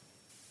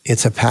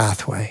 it's a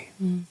pathway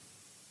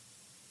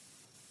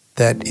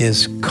that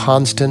is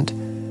constant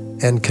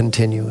and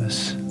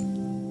continuous.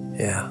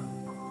 Yeah.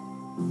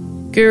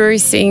 Guru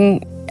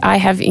Singh, I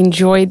have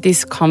enjoyed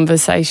this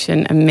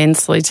conversation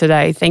immensely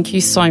today. Thank you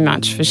so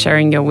much for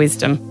sharing your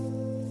wisdom.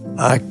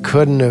 I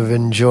couldn't have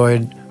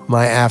enjoyed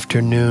my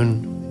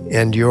afternoon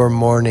and your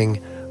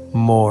morning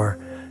more.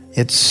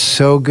 It's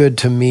so good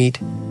to meet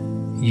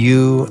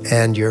you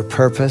and your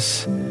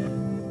purpose,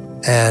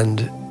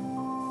 and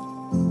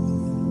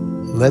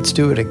let's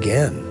do it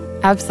again.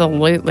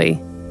 Absolutely.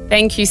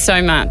 Thank you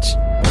so much.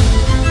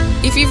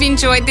 If you've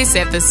enjoyed this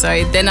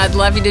episode, then I'd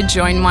love you to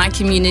join my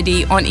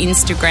community on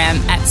Instagram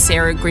at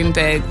Sarah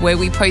Grimberg, where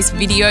we post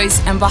videos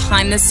and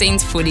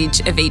behind-the-scenes footage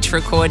of each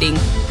recording.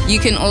 You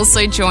can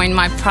also join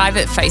my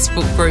private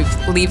Facebook group,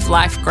 Live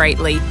Life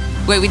Greatly,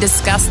 where we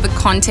discuss the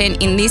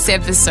content in this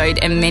episode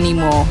and many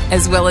more,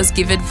 as well as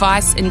give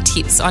advice and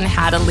tips on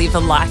how to live a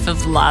life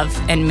of love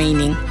and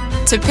meaning.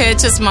 To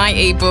purchase my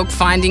ebook,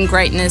 Finding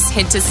Greatness,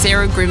 head to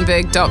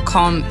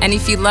sarahgrimberg.com. And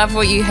if you love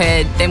what you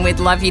heard, then we'd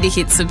love you to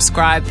hit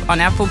subscribe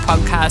on Apple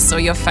Podcasts or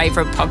your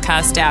favourite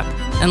podcast app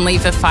and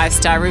leave a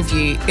 5-star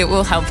review. It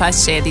will help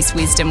us share this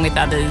wisdom with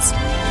others.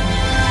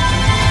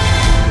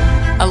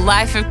 A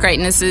Life of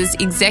Greatness's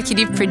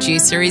executive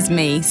producer is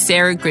me,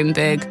 Sarah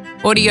Grimberg.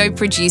 Audio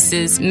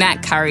producers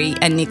Matt Curry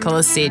and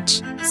Nicola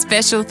Sitch.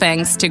 Special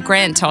thanks to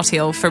Grant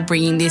Tothill for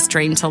bringing this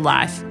dream to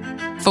life.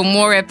 For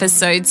more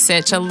episodes,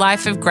 search A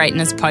Life of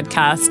Greatness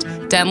podcast,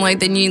 download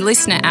the new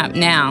Listener app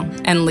now,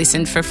 and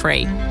listen for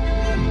free.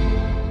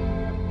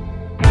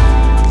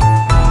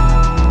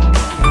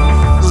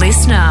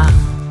 Listener.